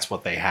maybe that's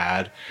what they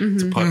had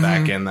to put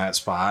back in that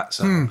spot.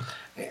 So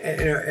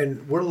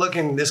And we're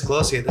looking this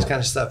closely at this kind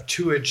of stuff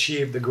to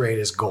achieve the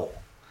greatest goal.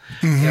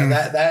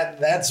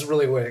 That's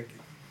really what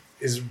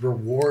is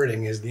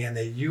rewarding is the end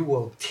that you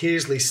will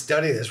tediously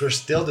study this. We're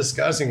still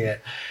discussing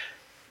it.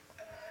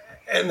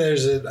 And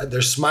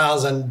there's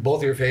smiles on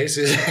both your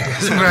faces.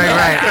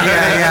 Right.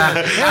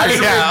 Yeah. How did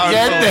we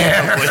get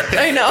there?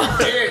 I know.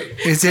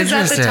 It's Because at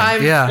interesting. the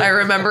time, I Yeah.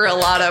 remember a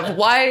lot of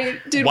why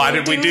did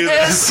we do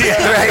this?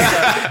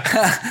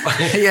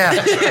 Yeah.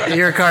 Yeah.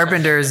 You're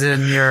carpenters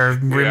and you're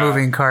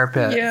removing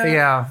carpet. Yeah.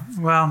 Yeah.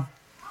 Well,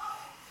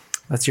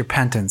 that's your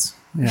penance.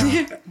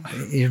 Yeah.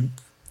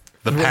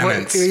 The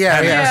penance.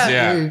 Yeah.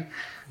 Yeah.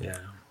 Yeah.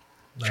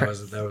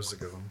 That was a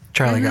good one.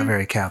 Charlie got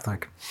very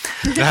Catholic.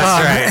 That's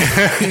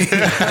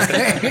right.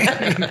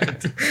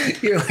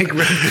 You're like,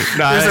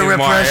 Not there's a anymore.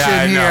 repression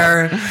I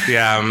know. here.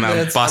 Yeah, I'm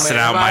busting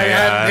out I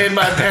had paid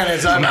my my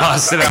penance. I'm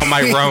busting out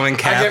my Roman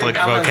Catholic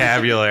I'm a-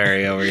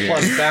 vocabulary over here.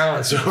 plus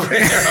balance over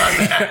here on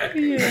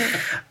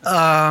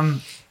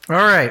that. All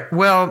right.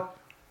 Well,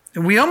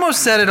 we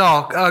almost said it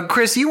all.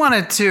 Chris, you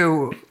wanted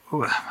to.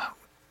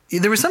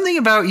 There was something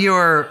about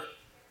your.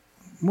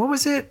 What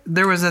was it?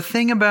 There was a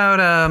thing about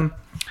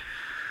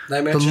I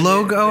mentioned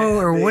logo,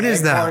 or what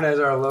is that? Acorn as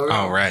our logo.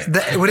 Oh, right.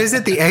 what is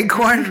it? The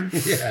Acorn?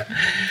 Yeah.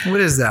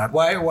 What is that?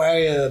 Why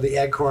the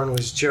Acorn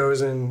was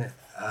chosen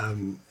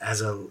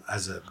as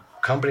a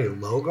company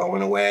logo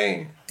in a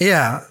way?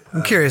 Yeah,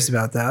 I'm curious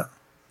about that.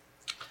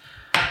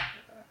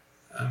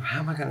 How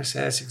am I going to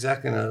say this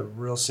exactly in a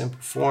real simple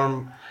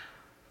form?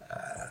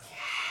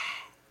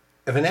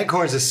 If an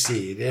acorn is a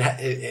seed,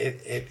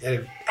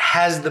 it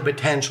has the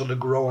potential to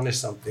grow into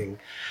something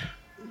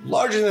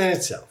larger than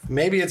itself.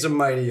 Maybe it's a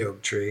mighty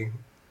oak tree.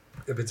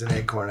 If it's an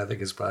acorn, I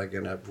think it's probably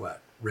going to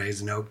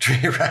raise an oak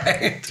tree,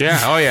 right? Yeah.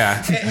 Oh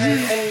yeah.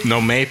 And No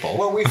maple.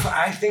 well,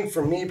 I think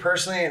for me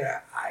personally, and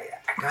I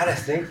gotta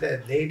think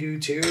that they do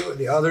too.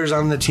 The others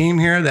on the team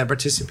here that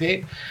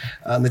participate,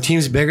 the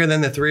team's bigger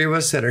than the three of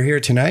us that are here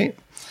tonight.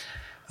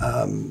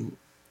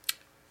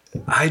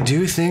 I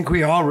do think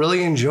we all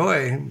really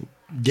enjoy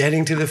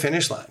getting to the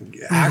finish line,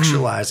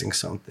 actualizing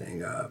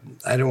something.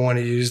 I don't want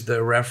to use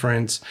the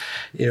reference,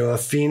 a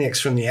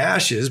phoenix from the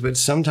ashes, but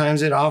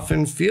sometimes it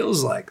often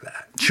feels like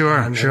that. Sure.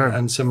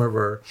 On some of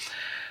our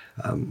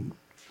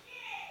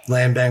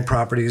land bank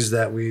properties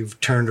that we've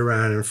turned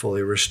around and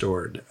fully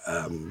restored.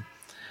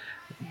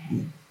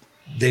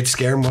 They'd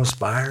scare most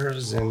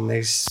buyers, and they,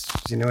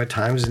 at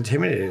times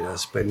intimidated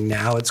us, but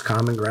now it's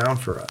common ground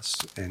for us.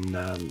 And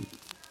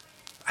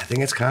I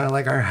think it's kind of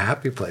like our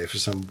happy place for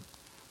some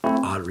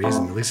odd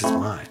reason. At least it's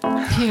mine.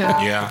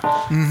 Yeah. Yeah.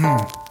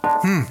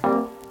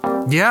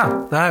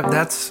 Yeah,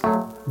 that's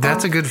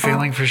a good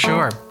feeling for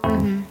sure.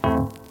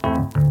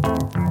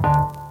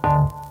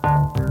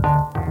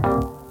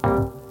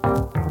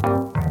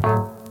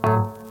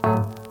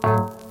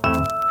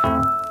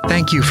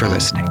 Thank you for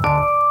listening.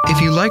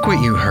 If you like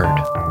what you heard,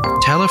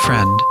 tell a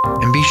friend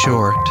and be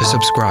sure to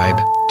subscribe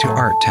to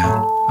Art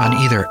Town on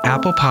either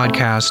Apple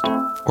Podcast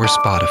or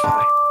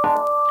Spotify.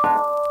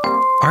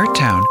 Art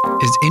Town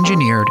is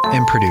engineered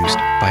and produced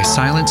by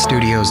Silent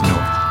Studios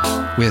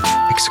North with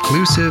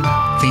exclusive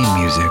theme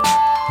music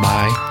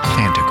by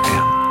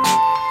Phantogram.